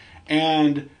on.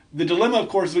 And the dilemma, of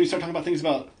course, is when you start talking about things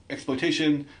about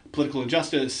exploitation, political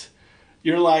injustice,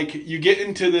 you get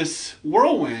into this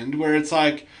whirlwind where it's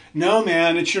like, no,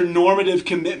 man, it's your normative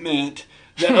commitment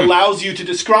that allows you to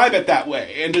describe it that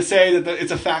way and to say that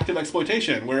it's a fact of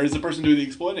exploitation, whereas the person doing the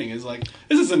exploiting is like,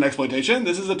 this isn't exploitation,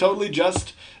 this is a totally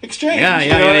just exchange. Yeah,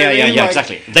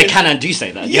 exactly. They can and do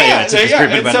say that. It's a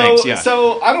disagreement about things.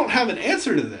 So I don't have an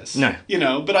answer to this.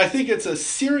 No. But I think it's a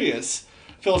serious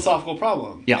philosophical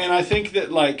problem. Yeah. And I think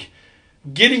that, like,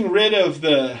 getting rid of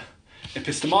the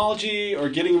epistemology or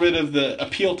getting rid of the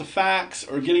appeal to facts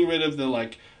or getting rid of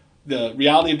the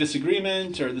reality of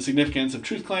disagreement or the significance of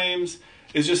truth claims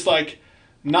is just like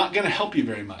not going to help you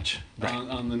very much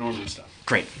on the normative stuff.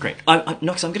 Great.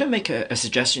 Knox, I'm going to make a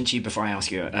suggestion to you before I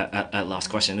ask you a last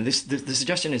question. And the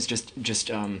suggestion is just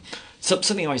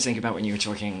something I was thinking about when you were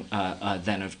talking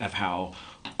then of how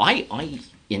I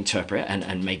interpret,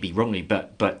 and maybe wrongly,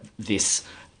 but this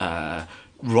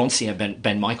Rancière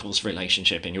Ben Michaels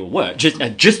relationship in your work, just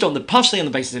partially on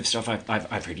the basis of stuff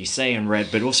I've heard you say and read,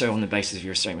 but also on the basis of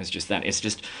your statements. Just that it's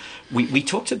just we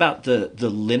talked about the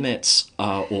limits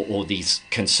or these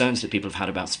concerns that people have had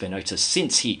about Spinoza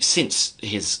since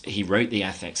he wrote the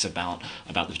Ethics about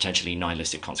the potentially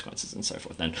nihilistic consequences and so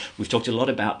forth. And we've talked a lot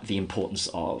about the importance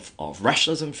of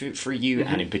rationalism for you,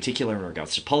 mm-hmm. and in particular in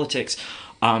regards to politics.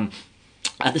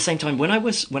 At the same time, when I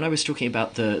was talking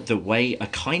about the way a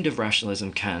kind of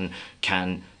rationalism can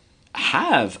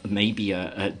have maybe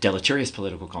a deleterious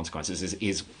political consequences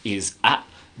is at,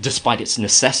 despite its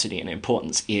necessity and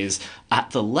importance, is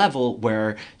at the level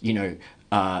where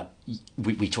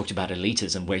we talked about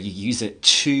elitism, where you use it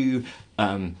to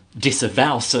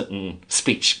disavow certain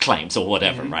speech claims or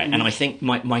whatever, mm-hmm. right? And I think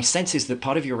my sense is that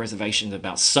part of your reservation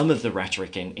about some of the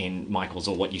rhetoric in Michaels,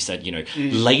 or what you said,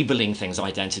 labeling things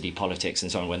identity politics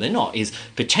and so on when they're not, is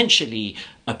potentially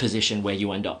a position where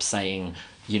you end up saying,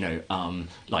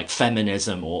 like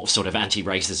feminism or sort of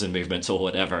anti-racism movements or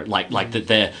whatever, like that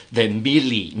they're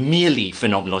merely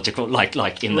phenomenological,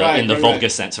 like in the vulgar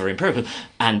sense or empirical,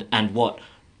 and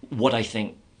what I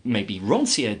think maybe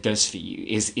Rancière does for you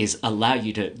is allow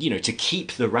you to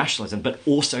keep the rationalism, but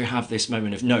also have this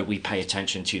moment of, no, we pay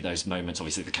attention to those moments.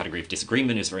 Obviously, the category of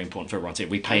disagreement is very important for Rancière.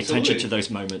 We pay attention to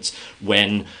those moments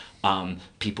when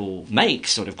people make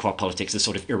sort of qua politics a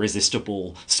sort of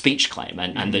irresistible speech claim,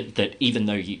 and that even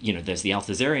though there's the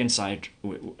Althusserian side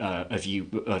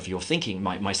of your thinking,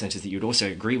 my sense is that you'd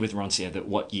also agree with Rancière that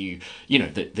what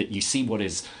that you see what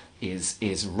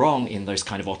is wrong in those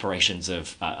kind of operations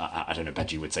of I don't know,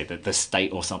 but you would say that the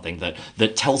state or something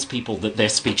that tells people that their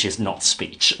speech is not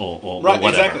speech or right,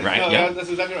 whatever. Exactly. Right? No, yeah, that's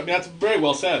exactly right. I mean, that's very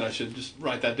well said. I should just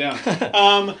write that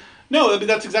down. No, I mean,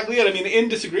 that's exactly it. I mean, in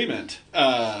disagreement,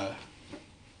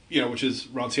 which is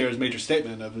Rancière's major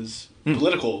statement of his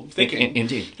political thinking.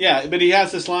 Indeed. Yeah, but he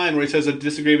has this line where he says a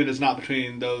disagreement is not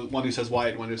between the one who says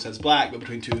white and one who says black, but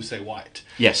between two who say white.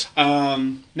 Yes.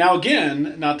 Now,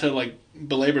 again, not to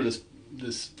belabor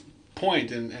this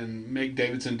point and make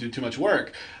Davidson do too much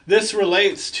work, this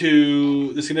relates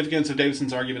to the significance of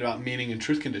Davidson's argument about meaning and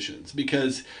truth conditions,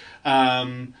 because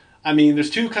there's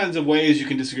two kinds of ways you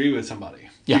can disagree with somebody.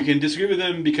 Yeah. You can disagree with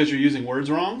them because you're using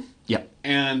words wrong. Yeah.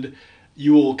 And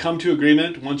you will come to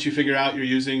agreement once you figure out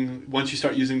once you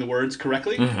start using the words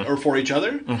correctly, mm-hmm. or for each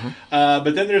other. Mm-hmm.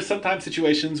 But then there's sometimes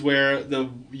situations where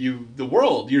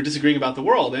you're disagreeing about the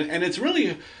world, and it's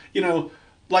really,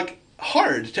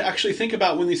 hard to actually think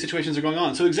about when these situations are going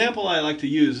on. So, example I like to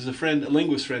use is a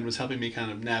linguist friend was helping me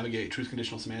kind of navigate truth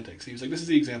conditional semantics. He was like, this is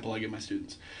the example I give my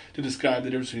students to describe the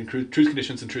difference between truth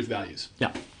conditions and truth values.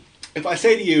 Yeah. If I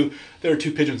say to you, there are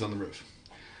two pigeons on the roof,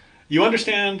 you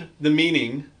understand the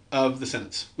meaning of the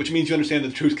sentence, which means you understand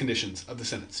the truth conditions of the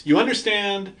sentence. You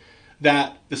understand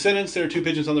that the sentence, there are two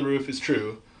pigeons on the roof, is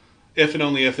true. if and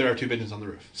only if there are two pigeons on the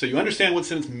roof. So you understand what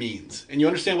sentence means, and you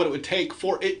understand what it would take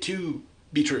for it to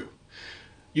be true.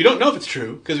 You don't know if it's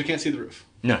true because we can't see the roof.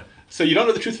 No. So you don't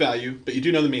know the truth value, but you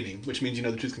do know the meaning, which means you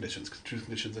know the truth conditions, because truth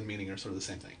conditions and meaning are sort of the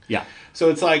same thing. Yeah. So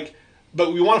it's like,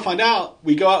 but we want to find out,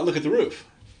 we go out and look at the roof.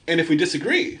 And if we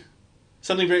disagree,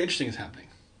 something very interesting is happening.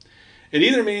 It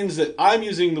either means that I'm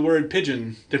using the word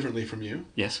pigeon differently from you.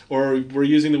 Yes. Or we're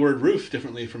using the word roof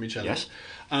differently from each other. Yes.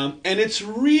 And it's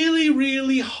really,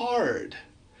 really hard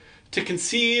to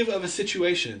conceive of a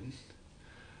situation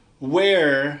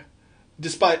where,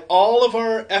 despite all of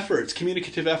our efforts,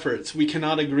 communicative efforts, we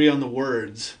cannot agree on the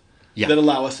words that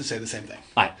allow us to say the same thing.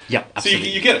 Yeah, absolutely.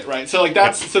 So you get it, right? So like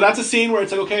that's a scene where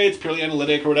it's like, okay, it's purely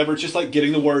analytic or whatever. It's just like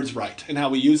getting the words right and how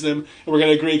we use them, and we're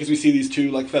going to agree because we see these two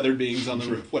like feathered beings on the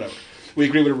roof. Whatever, we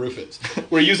agree what a roof is.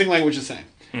 We're using language the same.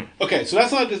 Okay, so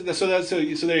that's not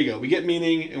so there you go. We get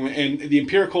meaning, and the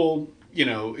empirical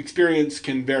experience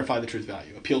can verify the truth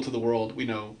value. Appeal to the world. We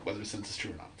know whether a sentence is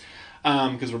true or not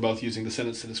because we're both using the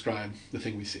sentence to describe the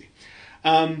thing we see.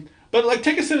 But like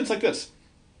take a sentence like this.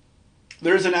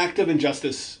 There's an act of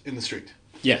injustice in the street.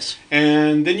 Yes.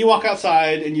 And then you walk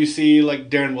outside and you see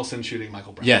like Darren Wilson shooting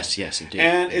Michael Brown. Yes, indeed.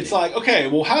 And it's like, okay,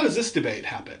 well, how does this debate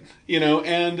happen?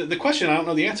 And the question, I don't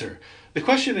know the answer. The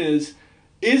question is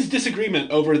disagreement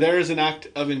over there is an act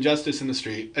of injustice in the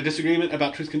street a disagreement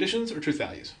about truth conditions or truth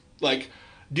values? Like,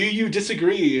 do you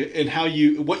disagree in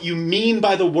what you mean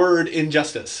by the word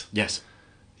injustice? Yes.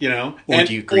 Or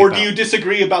do you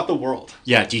disagree about the world?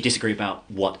 Yeah, do you disagree about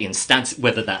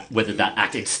whether that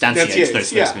act instantiates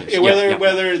those means?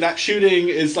 Whether that shooting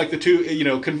is like the two,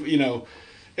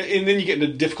 and then you get into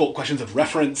difficult questions of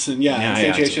reference and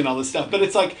instantiation and all this stuff. But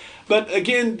it's like, but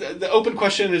again, the open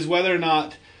question is whether or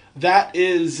not that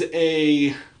is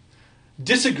a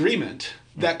disagreement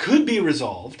that could be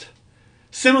resolved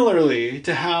similarly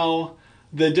to how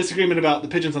the disagreement about the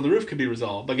pigeons on the roof could be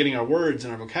resolved by getting our words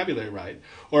and our vocabulary right,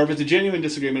 or if it's a genuine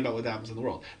disagreement about what happens in the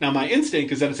world. Now, my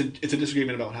instinct is that it's a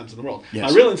disagreement about what happens in the world. Yes.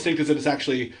 My real instinct is that it's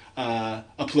actually a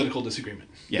political disagreement.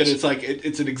 Yes. That it's like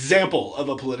it's an example of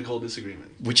a political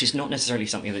disagreement, which is not necessarily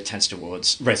something that tends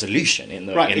towards resolution in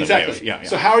the exactly. way of,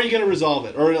 So how are you going to resolve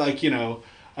it, or like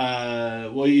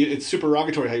it's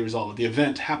supererogatory how you resolve it. The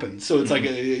event happens, so it's like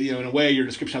in a way your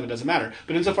description of it doesn't matter.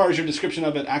 But insofar as your description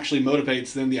of it actually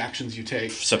motivates then the actions you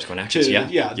take, subsequent actions,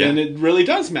 then it really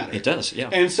does matter. It does, yeah.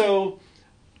 And so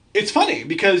it's funny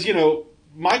because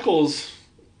Michaels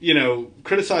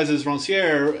criticizes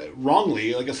Rancière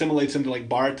wrongly, like assimilates him to like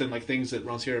Barthes and like things that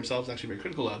Rancière himself is actually very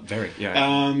critical of. Very,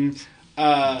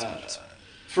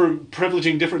 for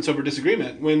privileging difference over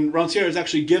disagreement, when Rancière is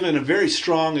actually given a very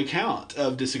strong account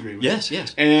of disagreement. Yes.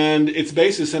 And its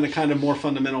basis in a kind of more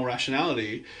fundamental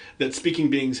rationality that speaking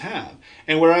beings have.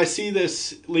 And where I see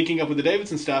this linking up with the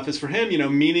Davidson stuff is for him,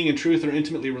 meaning and truth are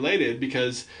intimately related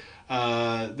because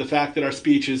the fact that our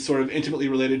speech is sort of intimately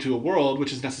related to a world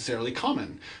which is necessarily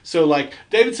common. So like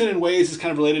Davidson in ways is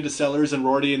kind of related to Sellers and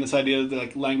Rorty and this idea that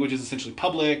like language is essentially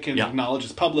public and knowledge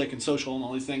is public and social and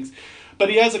all these things. But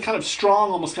he has a kind of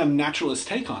strong, almost kind of naturalist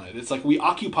take on it. It's like we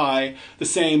occupy the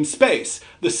same space.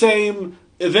 The same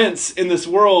events in this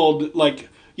world, like,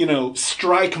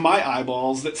 strike my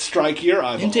eyeballs that strike your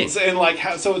eyeballs. Indeed. And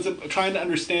so it's trying to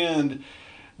understand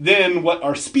then what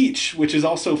our speech, which is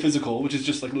also physical, which is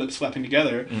just like lips flapping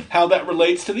together, how that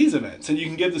relates to these events. And you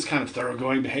can give this kind of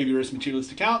thoroughgoing behaviorist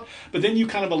materialist account, but then you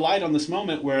kind of alight on this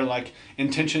moment where like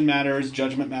intention matters,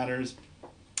 judgment matters.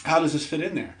 How does this fit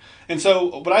in there? And so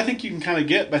what I think you can kind of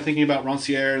get by thinking about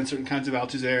Rancière and certain kinds of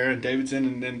Althusser and Davidson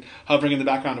and then hovering in the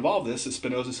background of all of this, is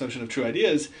Spinoza's assumption of true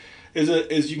ideas,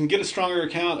 is you can get a stronger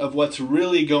account of what's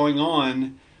really going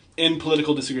on in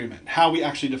political disagreement, how we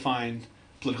actually define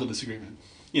political disagreement,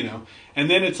 And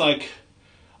then it's like,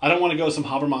 I don't want to go some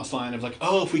Habermas line of like,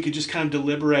 oh, if we could just kind of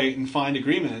deliberate and find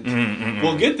agreement,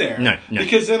 we'll get there. No.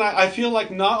 Because then I feel like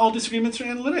not all disagreements are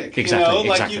analytic. Exactly.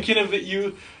 Like you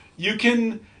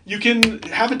can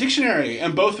have a dictionary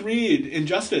and both read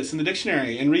injustice in the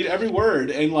dictionary and read every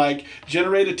word and like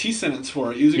generate a T sentence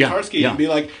for it using Tarski and be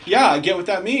like, I get what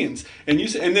that means, and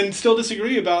then still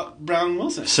disagree about Brown and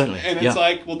Wilson. Certainly. And it's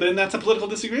like, well, then that's a political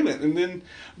disagreement. And then,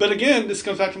 but again, this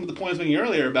comes back to the point I was making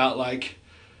earlier about like,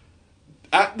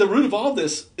 at the root of all of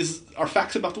this are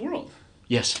facts about the world.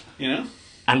 Yes.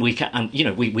 And we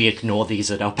we ignore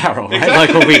these at our peril, right?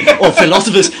 Exactly. Or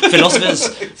philosophers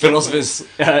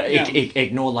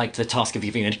ignore like the task of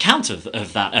giving an account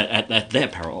of that at their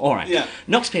peril. All right. Yeah.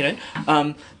 Knox Peter,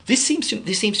 this seems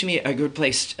to me a good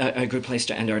place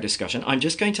to end our discussion. I'm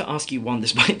just going to ask you one.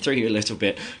 This might throw you a little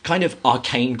bit kind of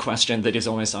arcane question that is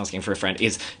almost asking for a friend.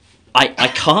 I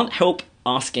can't help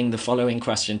asking the following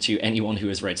question to anyone who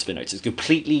has read Spinoza. It's a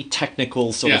completely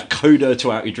technical sort Yeah. of coda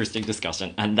to our interesting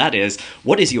discussion, and that is,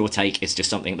 what is your take? It's just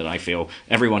something that I feel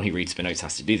everyone who reads Spinoza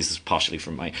has to do. This is partially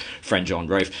from my friend John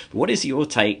Rove. But what is your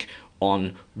take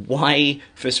on why,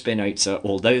 for Spinoza,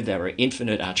 although there are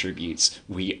infinite attributes,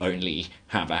 we only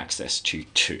have access to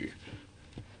two?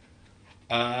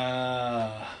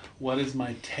 What is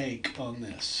my take on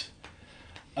this?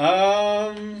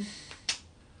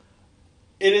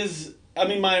 It is, I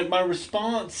mean, my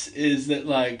response is that,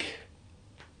 like,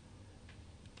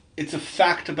 it's a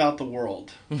fact about the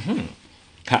world.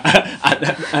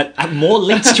 More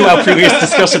links to our previous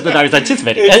discussion than I was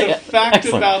anticipating. It's a fact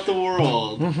Excellent. about the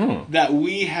world that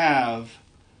we have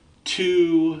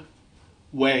two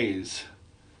ways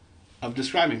of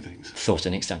describing things. Thought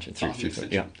and extension. Thought and Through,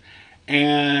 extension. yeah.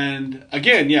 And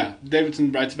again, yeah,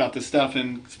 Davidson writes about this stuff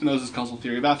in Spinoza's Causal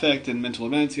Theory of Affect and Mental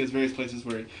Events. He has various places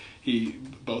where he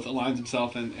both aligns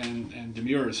himself and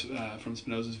demurs from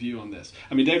Spinoza's view on this.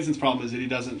 I mean, Davidson's problem is that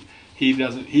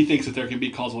he thinks that there can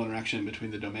be causal interaction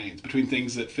between the domains, between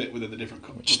things that fit within the different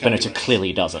Spinoza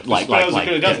clearly doesn't. Spinoza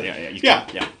clearly doesn't.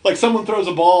 Yeah. Like someone throws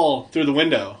a ball through the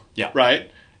window, Yeah.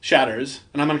 right? Shatters,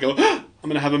 and I'm going to go, I'm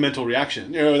going to have a mental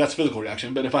reaction. You know, that's a physical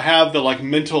reaction. But if I have the, like,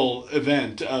 mental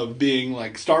event of being,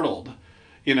 like, startled,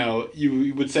 you know,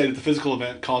 you would say that the physical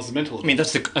event caused the mental event. I mean,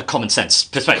 that's a common sense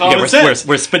perspective. Common sense.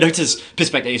 Whereas Spinoza's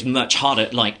perspective is much harder,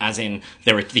 like, as in,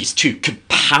 there are these two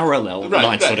parallel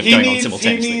lines sort of going on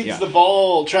simultaneously. He needs the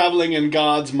ball traveling in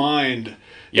God's mind,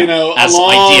 Yeah, you know, as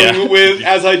along idea. with,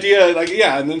 as idea, like,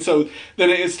 yeah, and then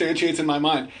it instantiates in my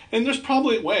mind. And there's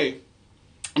probably a way,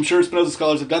 I'm sure Spinoza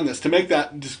scholars have done this, to make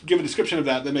that, just give a description of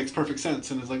that makes perfect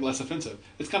sense and is, like, less offensive.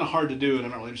 It's kind of hard to do, and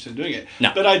I'm not really interested in doing it.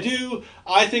 No. But I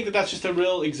think that that's just a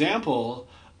real example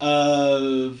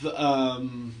of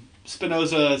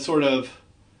Spinoza sort of,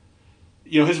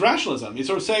 you know, his rationalism. He's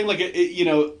sort of saying, like, you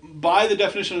know, by the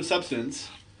definition of substance,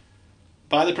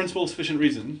 by the principle of sufficient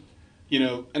reason, you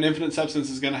know, an infinite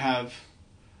substance can't have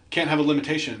a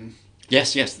limitation.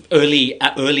 Yes.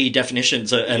 Early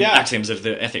definitions and axioms of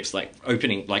the ethics, like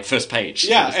opening, like first page.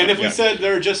 Yeah, sort of and stuff. if we said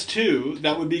there are just two,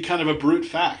 that would be kind of a brute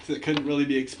fact that couldn't really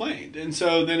be explained. And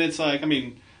so then it's like, I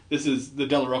mean, this is the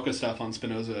Della Rocca stuff on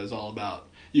Spinoza is all about.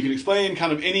 You can explain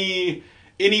kind of any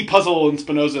puzzle in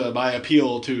Spinoza by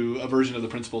appeal to a version of the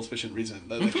principle of sufficient reason.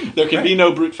 There can be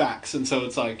no brute facts. And so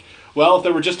it's like, well, if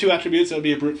there were just two attributes, that would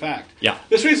be a brute fact. Yeah.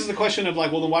 This raises the question of,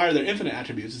 like, well, then why are there infinite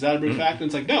attributes? Is that a brute fact? And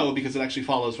it's like, no, because it actually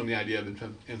follows from the idea of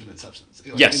infinite substance.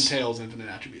 It, like, entails infinite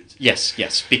attributes. Yes,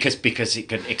 because it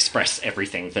can express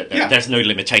everything. There's no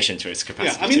limitation to its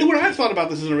capacity. Yeah, I mean, the way I've thought about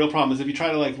this isn't a real problem is if you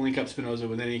try to, like, link up Spinoza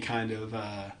with any kind of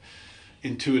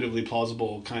intuitively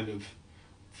plausible kind of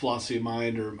philosophy of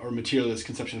mind or materialist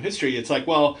conception of history, it's like,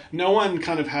 well, no one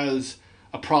kind of has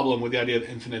a problem with the idea of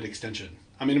infinite extension.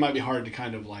 I mean, it might be hard to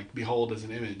kind of, like, behold as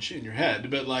an image in your head,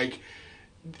 but, like,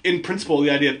 in principle, the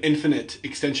idea of infinite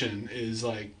extension is,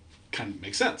 like, kind of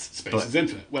makes sense. Space is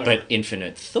infinite, whatever. But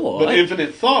infinite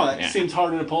thought Seems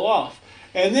harder to pull off.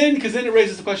 And then, because then it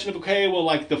raises the question of, okay, well,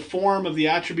 like, the form of the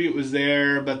attribute was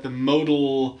there, but the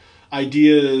modal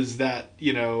ideas that,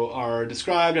 you know, are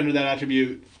described under that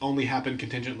attribute only happen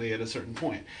contingently at a certain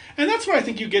point. And that's where I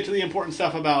think you get to the important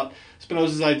stuff about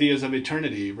Spinoza's ideas of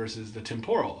eternity versus the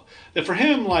temporal. That for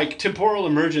him, like, temporal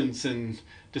emergence and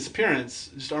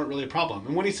disappearance just aren't really a problem.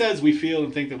 And when he says we feel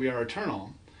and think that we are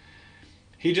eternal,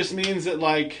 he just means that,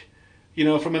 like, you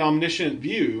know, from an omniscient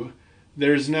view,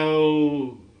 there's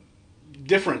no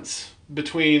difference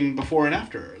between before and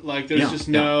after. Like, there's just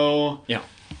no... Yeah.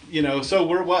 You know, so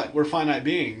we're finite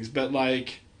beings, but,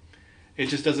 like, it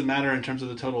just doesn't matter in terms of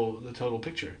the total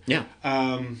picture. Yeah.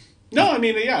 No, I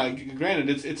mean, yeah,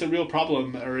 granted, it's a real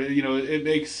problem, or, you know, it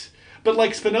makes, but,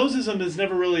 like, Spinozism is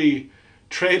never really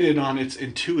traded on its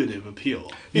intuitive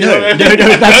appeal. No,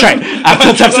 that's right.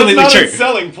 That's absolutely not true. Its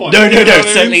selling point. No,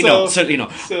 Certainly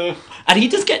not. So, and he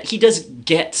does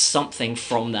get something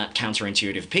from that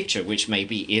counterintuitive picture, which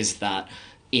maybe is that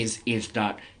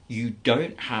you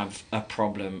don't have a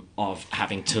problem of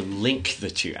having to link the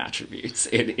two attributes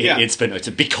in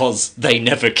Spinoza because they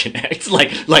never connect.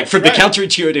 Like from the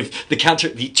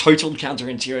the total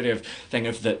counterintuitive thing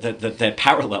of that they're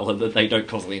parallel and that they don't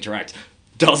causally interact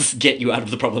does get you out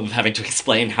of the problem of having to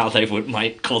explain how they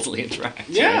might causally interact.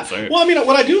 Yeah. Right? So, well, I mean,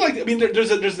 what I do like, I mean, there's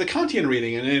the Kantian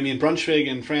reading, and I mean, Braunschweig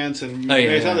in France and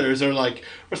various others are, like,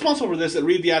 responsible for this, that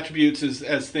read the attributes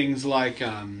as things like,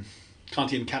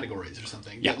 Kantian categories or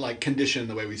something Yeah. that like condition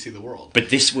the way we see the world. But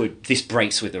this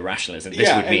breaks with the rationalism. This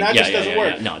would and mean, that just doesn't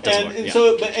work. No, it doesn't and, work. And yeah.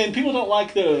 so, and people don't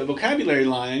like the vocabulary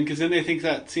line because then they think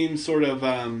that seems sort of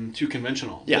too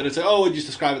conventional. Yeah. That it's like, oh, would you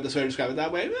describe it this way or describe it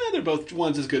that way? They're both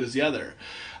one's as good as the other.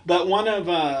 But one of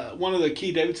the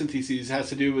key Davidson theses has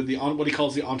to do with what he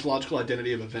calls the ontological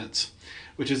identity of events,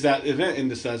 which is that event,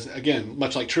 and this does again,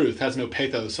 much like truth, has no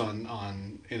pathos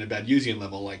on in a Baldusian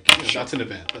level. Like that's an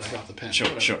event that I got the pen.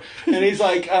 Sure. And he's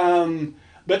like,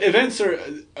 but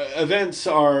events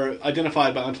are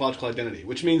identified by ontological identity,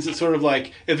 which means it's sort of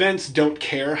like events don't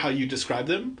care how you describe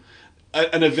them.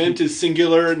 An event is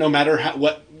singular no matter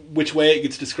which way it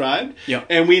gets described. Yeah.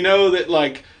 And we know that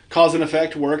like cause and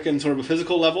effect work in sort of a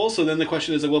physical level. So then the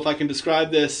question is like, well, if I can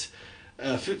describe this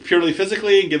purely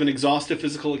physically and give an exhaustive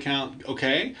physical account,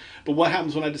 okay. But what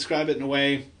happens when I describe it in a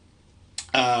way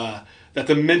that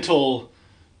the mental,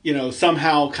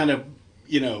 somehow kind of,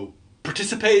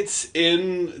 participates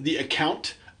in the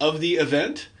account of the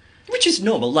event? Which is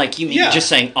normal, like you mean just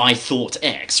saying I thought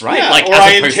X, right? Yeah, like, or as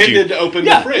I opposed intended to open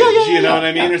the fridge, you know what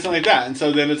I mean, yeah. or something like that. And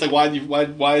so then it's like,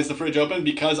 why is the fridge open?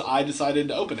 Because I decided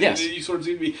to open it. Yes. You sort of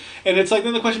seem to be, and it's like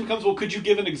then the question becomes, well, could you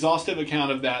give an exhaustive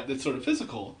account of that's sort of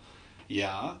physical?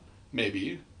 Yeah,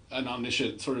 maybe an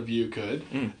omniscient sort of view could,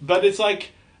 but it's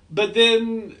like, but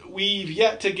then we've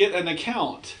yet to get an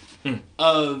account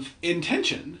of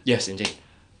intention. Yes, indeed.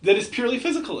 That is purely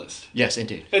physicalist. Yes,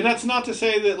 indeed. And that's not to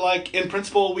say that, like, in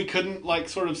principle, we couldn't, like,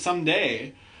 sort of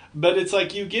someday. But it's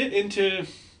like you get into...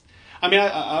 I mean,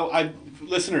 I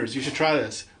listeners, you should try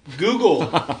this. Google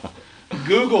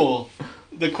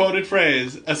the quoted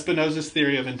phrase, a Spinoza's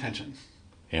theory of intention.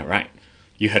 Yeah, right.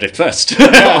 You heard it first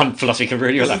on Philosophy Can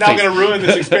Ruin Your Life. This is not going to ruin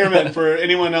this experiment for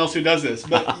anyone else who does this.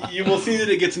 But you will see that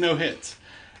it gets no hits.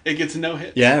 It gets no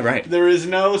hits. Yeah, right. There is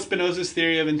no Spinoza's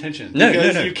theory of intention. No.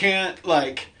 Because you can't,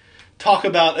 like, talk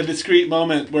about a discrete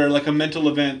moment where, like, a mental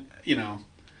event,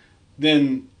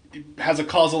 then has a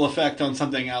causal effect on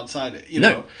something outside it.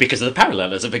 No, because of the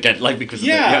parallelism again, like because of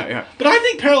yeah. But I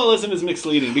think parallelism is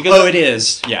misleading because it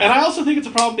is. Yeah. And I also think it's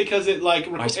a problem because it like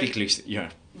I speak loosely.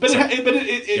 Yeah. But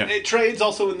it trades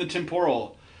also in the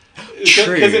temporal.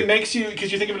 True. Because it makes you,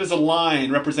 because you think of it as a line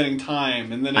representing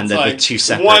time, and then it's like the two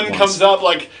separate one ones. comes up,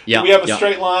 like we have a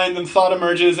straight line, then thought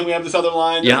emerges, and we have this other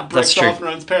line that breaks off and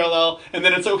runs parallel, and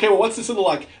then it's okay, well, what's this little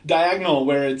like diagonal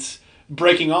where it's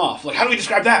breaking off? Like, how do we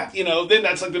describe that? Then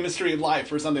that's like the mystery of life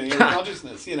or something, or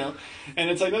consciousness, and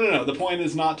it's like, no. The point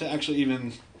is not to actually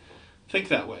even think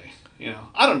that way.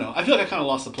 I don't know. I feel like I kind of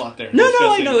lost the plot there. No,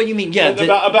 I know what you mean. Yeah,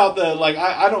 about the like.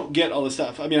 I don't get all this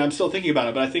stuff. I mean, I'm still thinking about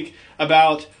it, but I think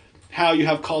about how you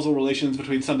have causal relations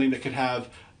between something that could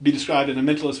be described in a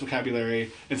mentalist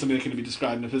vocabulary and something that can be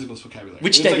described in a physicalist vocabulary.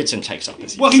 Which Davidson takes up.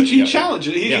 Well, he challenged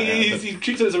it. He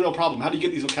treats it as a real problem. How do you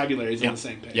get these vocabularies on the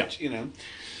same page? Yeah.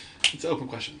 It's an open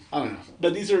question. I don't know,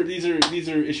 but these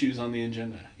are issues on the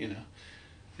agenda.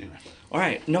 Anyway. All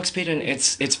right, Knox Peden,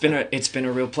 it's been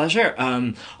a real pleasure.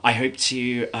 I hope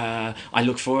to I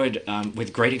look forward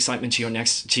with great excitement to your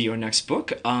next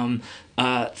book.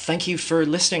 Thank you for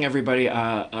listening, everybody.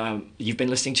 You've been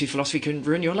listening to Philosophy Can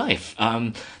Ruin Your Life.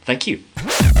 Thank you.